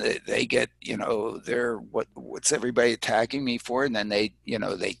 And then they get, they're what's everybody attacking me for? And then they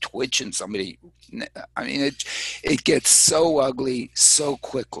twitch and somebody. I mean, it gets so ugly so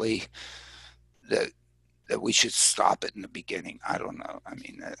quickly that we should stop it in the beginning. I don't know. I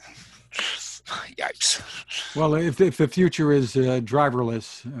mean, yikes. Well, if the future is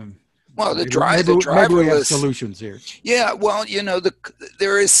driverless, well, the maybe driverless we have solutions here. Yeah, well,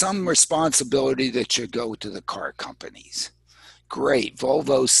 there is some responsibility that should go to the car companies. Great.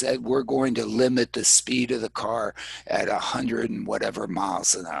 Volvo said we're going to limit the speed of the car at 100 and whatever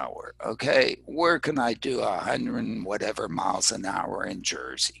miles an hour. Okay, where can I do 100 and whatever miles an hour in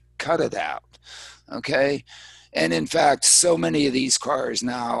Jersey? Cut it out. Okay. And in fact, so many of these cars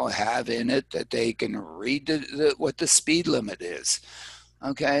now have in it that they can read what the speed limit is.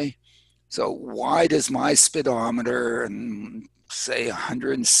 Okay. So why does my speedometer say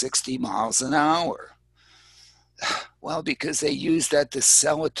 160 miles an hour? Well, because they use that to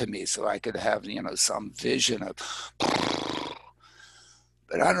sell it to me so I could have, some vision of,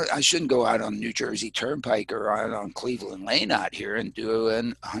 but I shouldn't go out on New Jersey Turnpike or out on Cleveland Lane out here and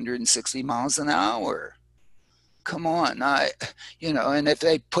doing 160 miles an hour. Come on, and if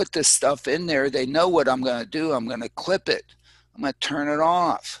they put this stuff in there, they know what I'm going to do. I'm going to clip it. I'm going to turn it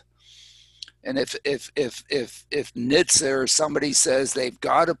off. And if NHTSA or somebody says they've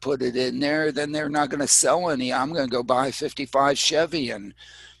got to put it in there, then they're not going to sell any. I'm going to go buy a 55 Chevy and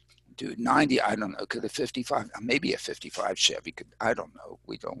do 90. I don't know. Could a 55, maybe a 55 Chevy could, I don't know.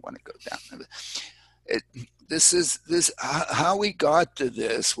 We don't want to go down. This is how we got to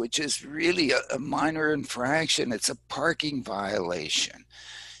this, which is really a minor infraction. It's a parking violation.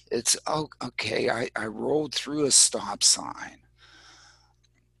 It's, okay, I rolled through a stop sign.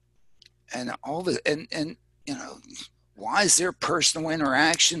 And all the and why is there personal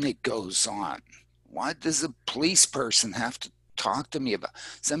interaction that goes on? Why does a police person have to talk to me about,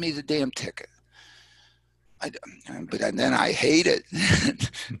 send me the damn ticket? But then I hate it.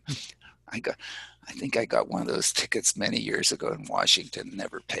 I think I got one of those tickets many years ago in Washington.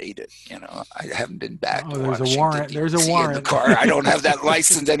 Never paid it. I haven't been back to there's Washington. A warrant. There's a warrant. In the car. I don't have that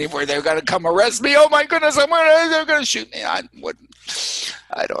license anymore. They're going to come arrest me. Oh my goodness! They're going to shoot me. I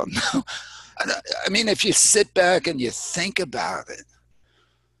don't know. I mean, if you sit back and you think about it,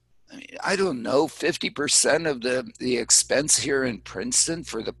 I mean, I don't know, 50% of the expense here in Princeton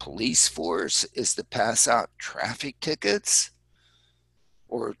for the police force is to pass out traffic tickets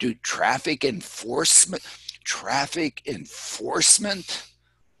or do traffic enforcement.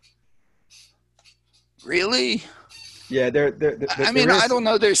 Really? Yeah, I mean, I don't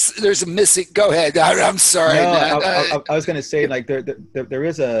know. There's a missing. Go ahead. I'm sorry. No, I was going to say, like, there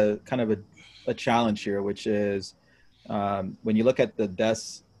is a kind of a challenge here, which is when you look at the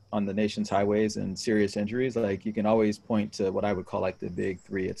deaths on the nation's highways and serious injuries, like, you can always point to what I would call like the big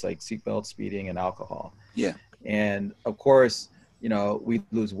three. It's like seatbelt, speeding, and alcohol. Yeah. And of course, we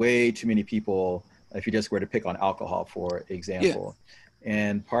lose way too many people if you just were to pick on alcohol, for example. Yeah.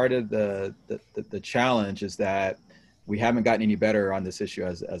 And part of the challenge is that we haven't gotten any better on this issue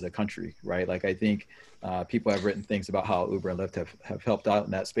as a country, right? Like, I think people have written things about how Uber and Lyft have helped out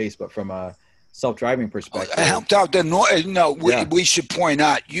in that space, but from a self-driving perspective. Helped out. We should point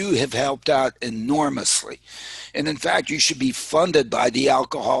out you have helped out enormously. And in fact, you should be funded by the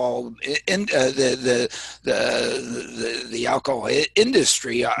alcohol the alcohol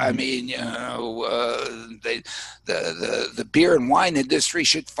industry. I mean, the beer and wine industry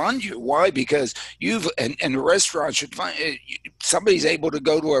should fund you. Why? Because and the restaurant should fund. Somebody's able to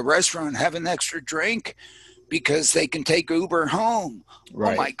go to a restaurant and have an extra drink. because they can take Uber home.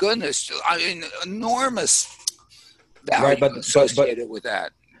 Right. Oh my goodness. I mean, enormous value Right, but associated with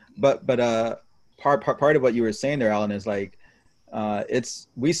that. But part of what you were saying there, Alan, is like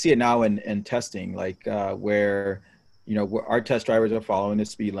we see it now in testing, like where our test drivers are following the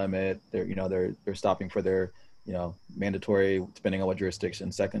speed limit. They're stopping for their mandatory, depending on what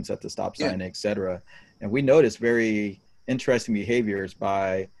jurisdiction, seconds at the stop sign, et cetera. And we notice very interesting behaviors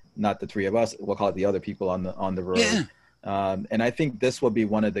by not the three of us, we'll call it the other people on the road. Yeah. And I think this will be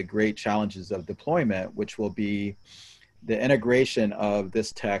one of the great challenges of deployment, which will be the integration of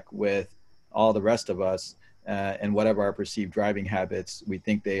this tech with all the rest of us and whatever our perceived driving habits we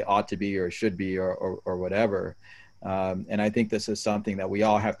think they ought to be or should be or whatever. And I think this is something that we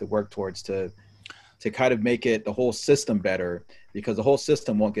all have to work towards to kind of make it the whole system better, because the whole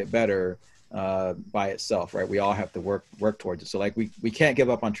system won't get better by itself, right? We all have to work towards it. So like we can't give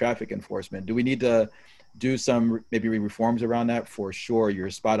up on traffic enforcement. Do we need to do some maybe reforms around that? For sure, you're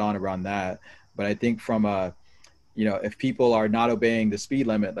spot on around that. But I think from if people are not obeying the speed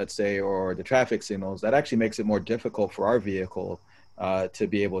limit, let's say, or the traffic signals, that actually makes it more difficult for our vehicle to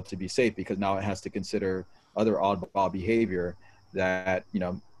be able to be safe, because now it has to consider other oddball behavior that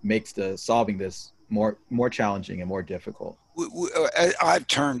makes solving this more challenging and more difficult. I've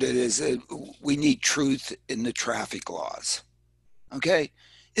termed it as we need truth in the traffic laws. Okay,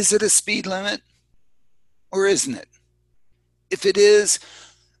 is it a speed limit or isn't it? If it is,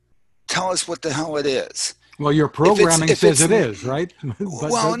 tell us what the hell it is. Well, your programming says it is, right? No.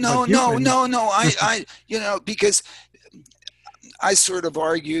 I because I sort of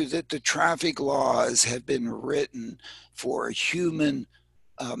argue that the traffic laws have been written for human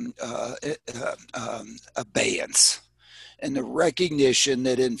abeyance, and the recognition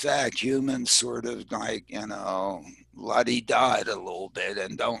that in fact humans sort of like la-di-da it a little bit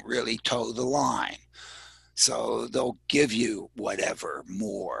and don't really toe the line, so they'll give you whatever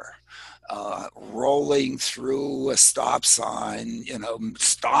more. Rolling through a stop sign,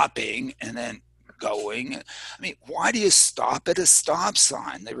 stopping and then going. I mean, why do you stop at a stop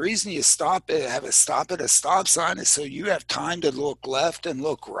sign? The reason you have a stop at a stop sign is so you have time to look left and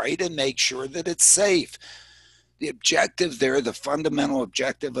look right and make sure that it's safe. The objective there, the fundamental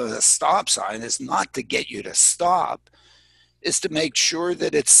objective of a stop sign, is not to get you to stop, is to make sure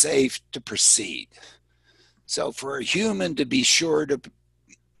that it's safe to proceed. So for a human to be sure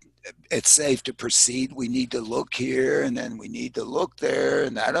it's safe to proceed, we need to look here and then we need to look there,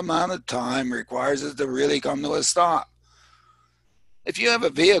 and that amount of time requires us to really come to a stop. If you have a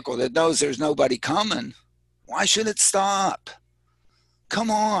vehicle that knows there's nobody coming, why should it stop? Come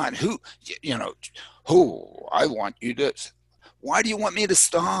on, I want you to, why do you want me to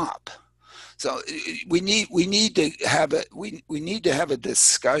stop? So we need to have a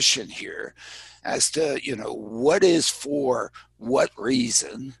discussion here as to what is for what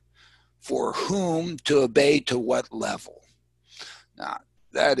reason, for whom to obey to what level. Now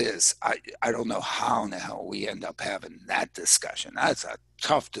that is, I don't know how in the hell we end up having that discussion. That's a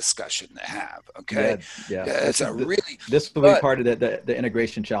tough discussion to have. Okay, yeah. It's this will be part of the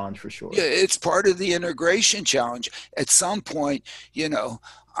integration challenge for sure. Yeah, it's part of the integration challenge. At some point,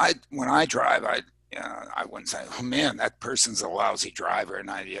 when I drive, I wouldn't say, oh man, that person's a lousy driver,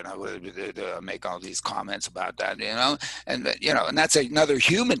 and I make all these comments about that, and that's another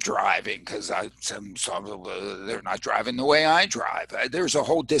human driving, because they're not driving the way I drive. There's a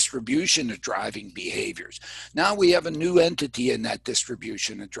whole distribution of driving behaviors. Now we have a new entity in that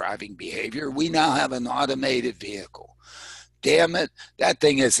distribution of driving behavior. We now have an automated vehicle. Damn it, that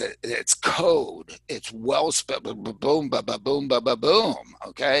thing it's code. It's well spelled, boom, ba ba boom, ba ba boom.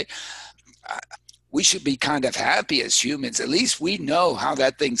 Okay. We should be kind of happy as humans. At least we know how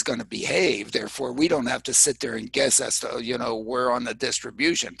that thing's going to behave. Therefore, we don't have to sit there and guess as to, where on the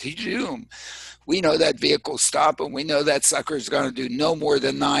distribution. We know that vehicle's stopping. We know that sucker's going to do no more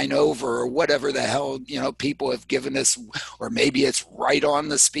than 9 over or whatever the hell, people have given us, or maybe it's right on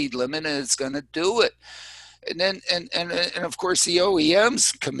the speed limit and it's going to do it. And then, and of course, the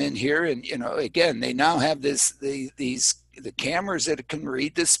OEMs come in here and, again, they now have the cameras that can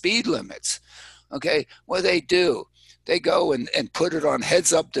read the speed limits. Okay, what do? They go and put it on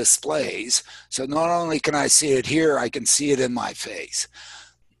heads-up displays. So not only can I see it here, I can see it in my face.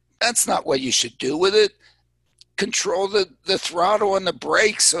 That's not what you should do with it. Control the throttle and the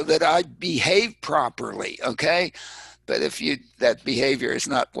brakes so that I behave properly, okay? But if that behavior is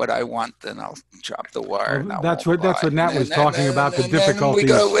not what I want, then I'll drop the wire. Well, that's what Nat was talking about, the difficulties.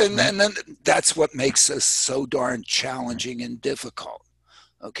 And then that's what makes us so darn challenging and difficult.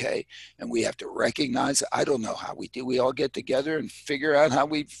 Okay. And we have to recognize, I don't know how we do. We all get together and figure out how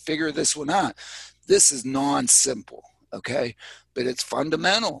we figure this one out. This is non-simple. Okay. But it's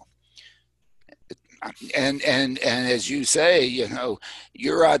fundamental. And as you say, you know,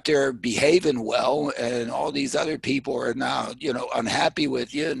 you're out there behaving well, and all these other people are now, you know, unhappy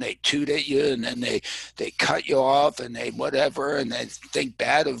with you, and they toot at you, and then they cut you off, and they whatever, and they think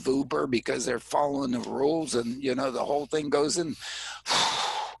bad of Uber because they're following the rules, and you know the whole thing goes in.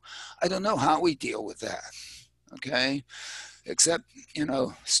 I don't know how we deal with that. Okay, except, you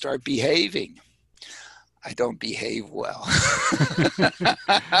know, start behaving. I don't behave well.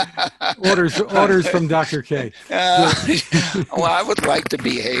 orders from Dr. K. Well, I would like to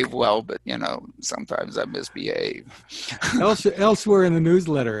behave well, but you know, sometimes I misbehave. Elsewhere in the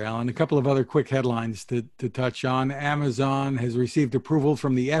newsletter, Alan, a couple of other quick headlines to touch on. Amazon has received approval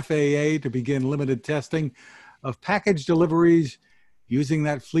from the FAA to begin limited testing of package deliveries using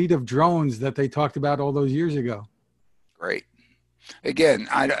that fleet of drones that they talked about all those years ago. Great. Again,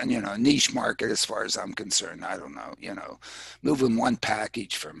 I don't, you know, niche market as far as I'm concerned. I don't know, you know, moving one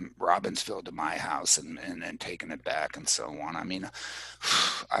package from Robbinsville to my house and then taking it back and so on. I mean,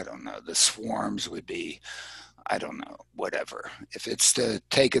 I don't know. The swarms would be, I don't know, whatever. If it's to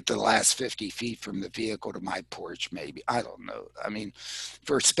take it the last 50 feet from the vehicle to my porch, maybe. I don't know. I mean,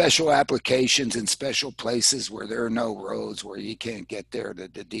 for special applications in special places where there are no roads, where you can't get there,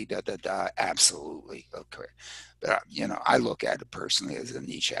 absolutely. Okay. But, you know, I look at it personally as a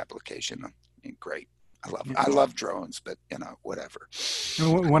niche application. I mean, great. I love drones, but, you know, whatever.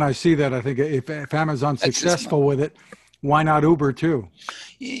 When I see that, I think if Amazon's successful with it, why not Uber too?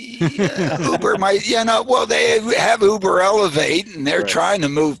 Yeah, Uber might, you know, well, they have Uber Elevate, and they're trying to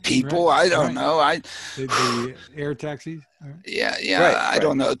move people. I don't know. The air taxis. Yeah. I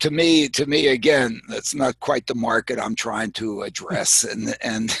don't know. To me, again, that's not quite the market I'm trying to address and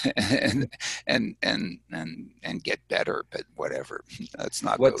get better. But whatever, let's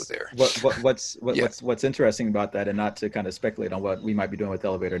not go there. What's interesting about that, and not to kind of speculate on what we might be doing with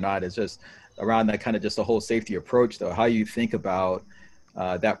Elevate or not, is just around that kind of just the whole safety approach, though. How you think about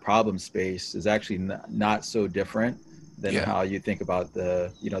that problem space is actually not so different than how you think about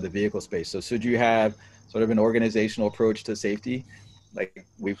the vehicle space. So should you have sort of an organizational approach to safety like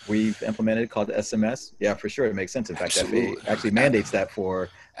we've implemented called the SMS? Yeah, for sure, it makes sense. In fact, Absolutely. FAA actually mandates that for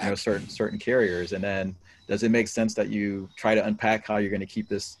certain carriers. And then does it make sense that you try to unpack how you're going to keep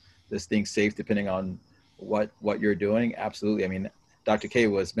this thing safe depending on what you're doing? Absolutely. I mean, Dr. K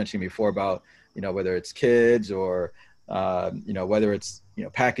was mentioning before about, you know, whether it's kids or whether it's, you know,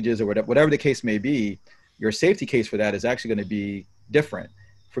 packages or whatever the case may be, your safety case for that is actually going to be different.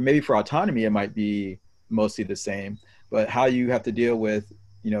 For autonomy, it might be mostly the same, but how you have to deal with,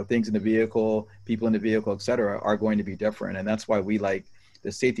 you know, things in the vehicle, people in the vehicle, et cetera, are going to be different. And that's why we like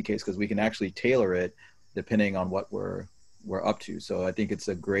the safety case, because we can actually tailor it depending on what we're up to. So I think it's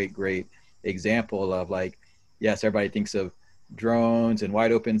a great example of, like, yes, everybody thinks of drones and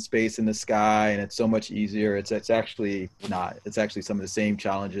wide open space in the sky and it's so much easier. It's actually not. It's actually some of the same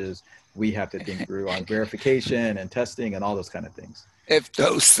challenges we have to think through on verification and testing and all those kind of things. If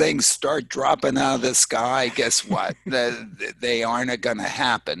those things start dropping out of the sky, guess what? They aren't going to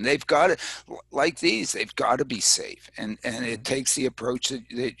happen. They've got to, like these, they've got to be safe, and it takes the approach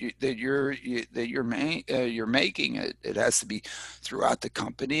that you're making. It has to be throughout the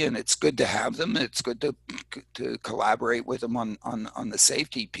company, and it's good to have them. It's good to collaborate with them on the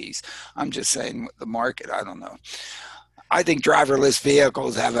safety piece. I'm just saying the market. I don't know. I think driverless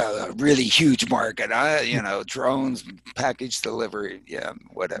vehicles have a really huge market. Drones, package delivery,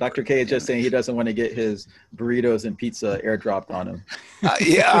 whatever. Dr. K is just saying he doesn't want to get his burritos and pizza airdropped on him.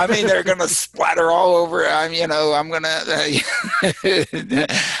 I mean, they're going to splatter all over. I'm going to,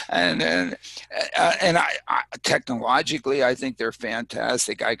 and technologically, I think they're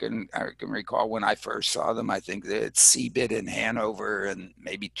fantastic. I can recall when I first saw them. I think that it's CeBIT in Hanover in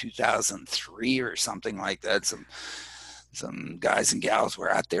maybe 2003 or something like that. Some guys and gals were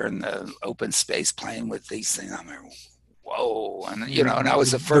out there in the open space playing with these things. I'm like, whoa. And, and I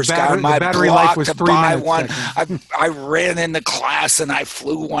was the first guy in my block to buy one. I ran into class and I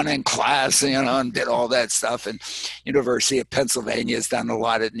flew one in class, and did all that stuff. And University of Pennsylvania has done a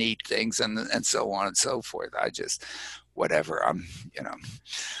lot of neat things and so on and so forth. Whatever. I'm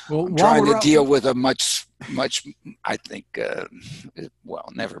trying to deal with a much, I think,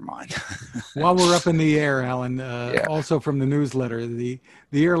 never mind. While we're up in the air, Alan, also from the newsletter, the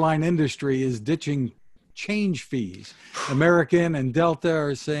airline industry is ditching change fees. American and Delta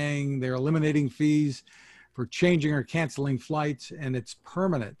are saying they're eliminating fees for changing or canceling flights, and it's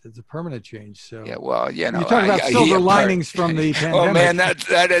permanent. It's a permanent change. So yeah, well, you know, you talk about silver linings from the pandemic. Oh man,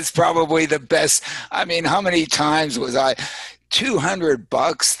 that is probably the best. I mean, how many times was I?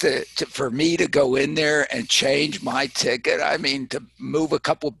 $200 for me to go in there and change my ticket. I mean, to move a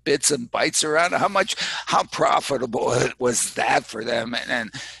couple bits and bytes around. How profitable was that for them?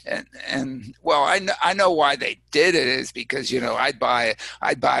 And well, I know why they did it is because, you know, I'd buy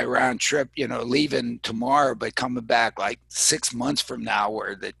a round trip, you know, leaving tomorrow but coming back like 6 months from now,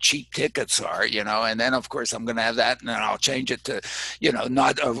 where the cheap tickets are, you know, and then of course I'm going to have that, and then I'll change it to, you know,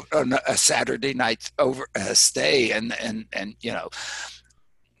 not a Saturday night over stay and you know,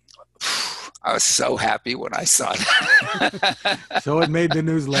 I was so happy when I saw that. So it made the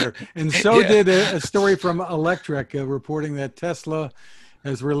newsletter. And so did a story from Electric reporting that Tesla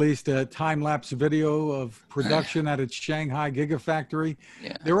has released a time-lapse video of production at its Shanghai Gigafactory.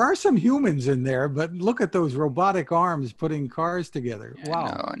 Yeah. There are some humans in there, but look at those robotic arms putting cars together.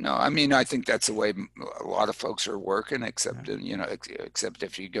 Wow. No. I mean, I think that's the way a lot of folks are working, except you know, except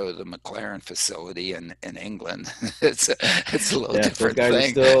if you go to the McLaren facility in England, it's a little different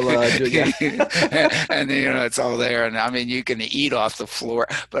thing. And you know, it's all there. And I mean, you can eat off the floor,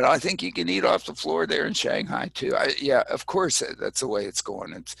 but I think you can eat off the floor there in Shanghai too. Yeah, of course, that's the way it's going.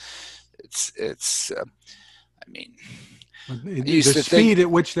 It's I mean, the speed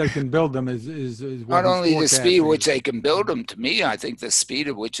at which they can build them is not only the speed at which they can build them. To me, I think the speed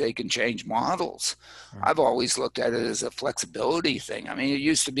at which they can change models. Right. I've always looked at it as a flexibility thing. I mean, it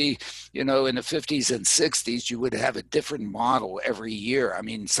used to be, you know, in the 50s and 60s, you would have a different model every year. I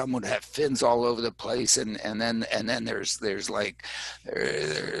mean, some would have fins all over the place, and then there's like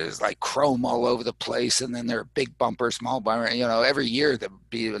chrome all over the place, and then there are big bumper, small bumper. You know, every year there'd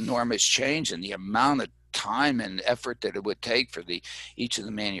be an enormous change in the amount of time and effort that it would take for each of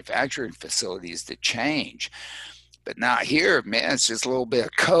the manufacturing facilities to change. But now here, man, it's just a little bit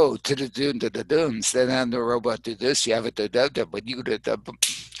of code to the doom to the dooms. Then the robot do this, you have it but you did the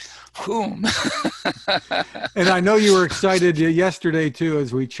boom. And I know you were excited yesterday too,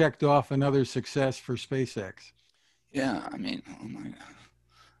 as we checked off another success for SpaceX. Yeah, I mean, oh my God.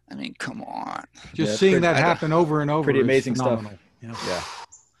 I mean, come on. Just seeing that happen over and over. Pretty amazing stuff. Yeah.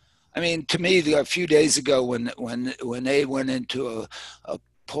 I mean, to me, a few days ago, when they went into a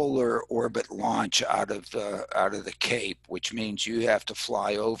polar orbit launch out of the Cape, which means you have to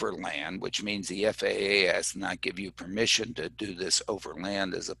fly over land, which means the FAA has to not give you permission to do this over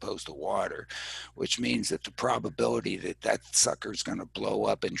land as opposed to water, which means that the probability that sucker is going to blow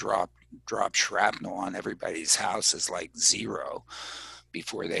up and drop shrapnel on everybody's house is like zero.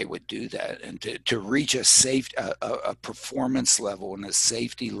 Before they would do that, and to reach a performance level and a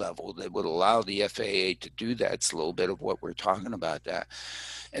safety level that would allow the FAA to do that, it's a little bit of what we're talking about, that,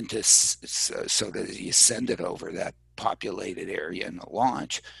 and so that you send it over that populated area in the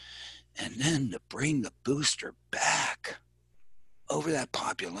launch, and then to bring the booster back over that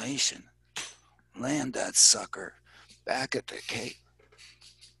population, land that sucker back at the Cape.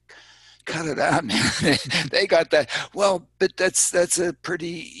 Cut it out, man. They got that. Well, but that's a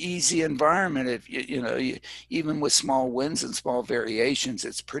pretty easy environment. If you know, even with small winds and small variations,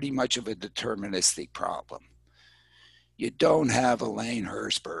 it's pretty much of a deterministic problem. You don't have Elaine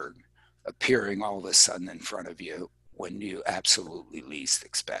Herzberg appearing all of a sudden in front of you when you absolutely least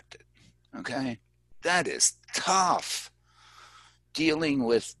expect it. Okay, that is tough. Dealing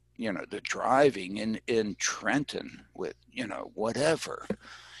with, you know, the driving in Trenton with, you know, whatever.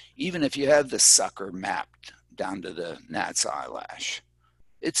 Even if you have the sucker mapped down to the gnat's eyelash,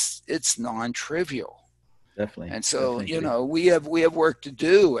 it's non-trivial. Definitely. And so, you know, we have work to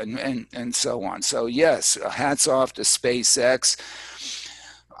do and so on. So yes, hats off to SpaceX.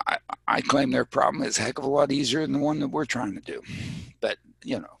 I claim their problem is a heck of a lot easier than the one that we're trying to do. But,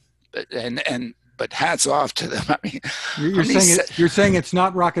 you know, but hats off to them. I mean, you're saying it's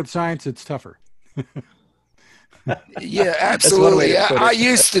not rocket science, it's tougher. Yeah, absolutely. I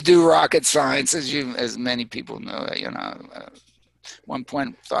used to do rocket science, as many people know. You know, one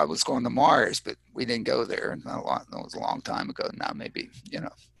point thought I was going to Mars, but we didn't go there. That was a long time ago. Now maybe, you know,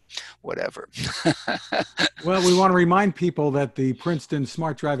 whatever. Well, we want to remind people that the Princeton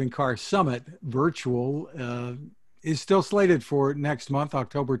Smart Driving Car Summit virtual is still slated for next month,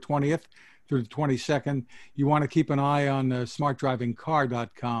 October 20th through the 22nd. You want to keep an eye on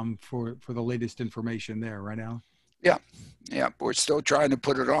smartdrivingcar.com for the latest information there, right, Alan? Yeah. We're still trying to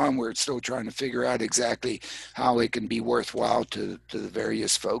put it on. We're still trying to figure out exactly how it can be worthwhile to the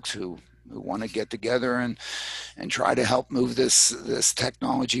various folks who want to get together and try to help move this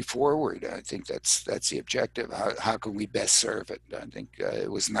technology forward. I think that's the objective. How can we best serve it? I think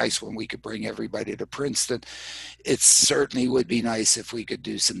it was nice when we could bring everybody to Princeton. It certainly would be nice if we could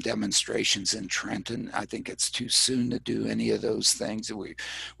do some demonstrations in Trenton. I think it's too soon to do any of those things. We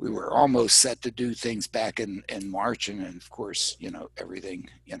were almost set to do things back in March, and of course, everything,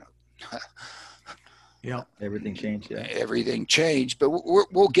 Yeah, everything changed. Yeah, everything changed, but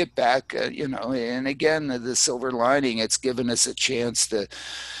we'll get back. And again, the silver lining, it's given us a chance to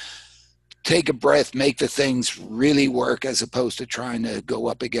take a breath, make the things really work, as opposed to trying to go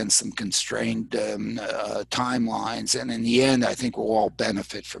up against some constrained timelines. And in the end, I think we'll all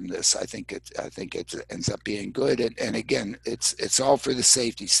benefit from this. I think it ends up being good. And again, it's all for the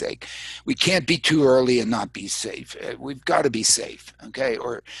safety's sake. We can't be too early and not be safe. We've got to be safe, okay?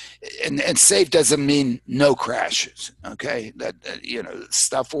 And safe doesn't mean no crashes, okay? That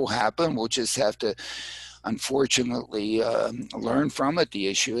stuff will happen. We'll just have to, unfortunately, learn from it. The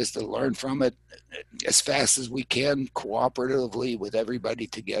issue is to learn from it as fast as we can, cooperatively with everybody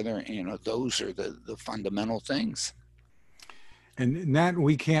together. Those are the fundamental things. And Nat,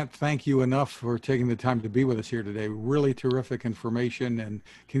 we can't thank you enough for taking the time to be with us here today. Really terrific information, and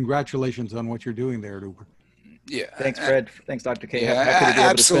congratulations on what you're doing there at Uber. Yeah. Thanks, Fred. Thanks, Dr. K. Yeah, Happy to be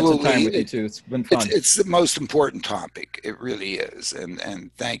able to spend some time with absolutely. you too. It's been fun. It's the most important topic. It really is.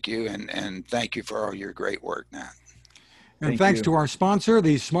 And thank you. And thank you for all your great work, Nat. And Thank thanks you. to our sponsor,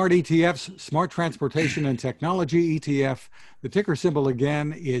 the Smart ETFs, Smart Transportation and Technology ETF. The ticker symbol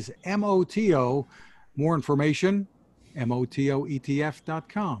again is MOTO. More information,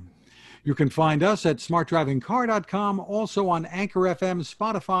 motoetf.com. You can find us at smartdrivingcar.com, also on Anchor FM,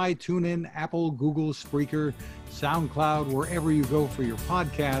 Spotify, TuneIn, Apple, Google, Spreaker, SoundCloud, wherever you go for your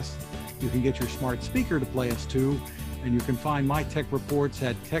podcast. You can get your smart speaker to play us too. And you can find my tech reports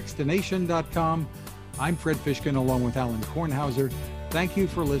at techstination.com. I'm Fred Fishkin along with Alan Kornhauser. Thank you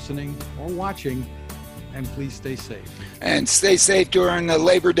for listening or watching, and please stay safe. And stay safe during the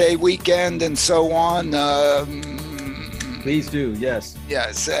Labor Day weekend and so on. Please do. Yes.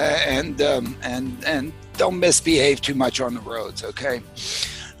 Yes, and don't misbehave too much on the roads, okay?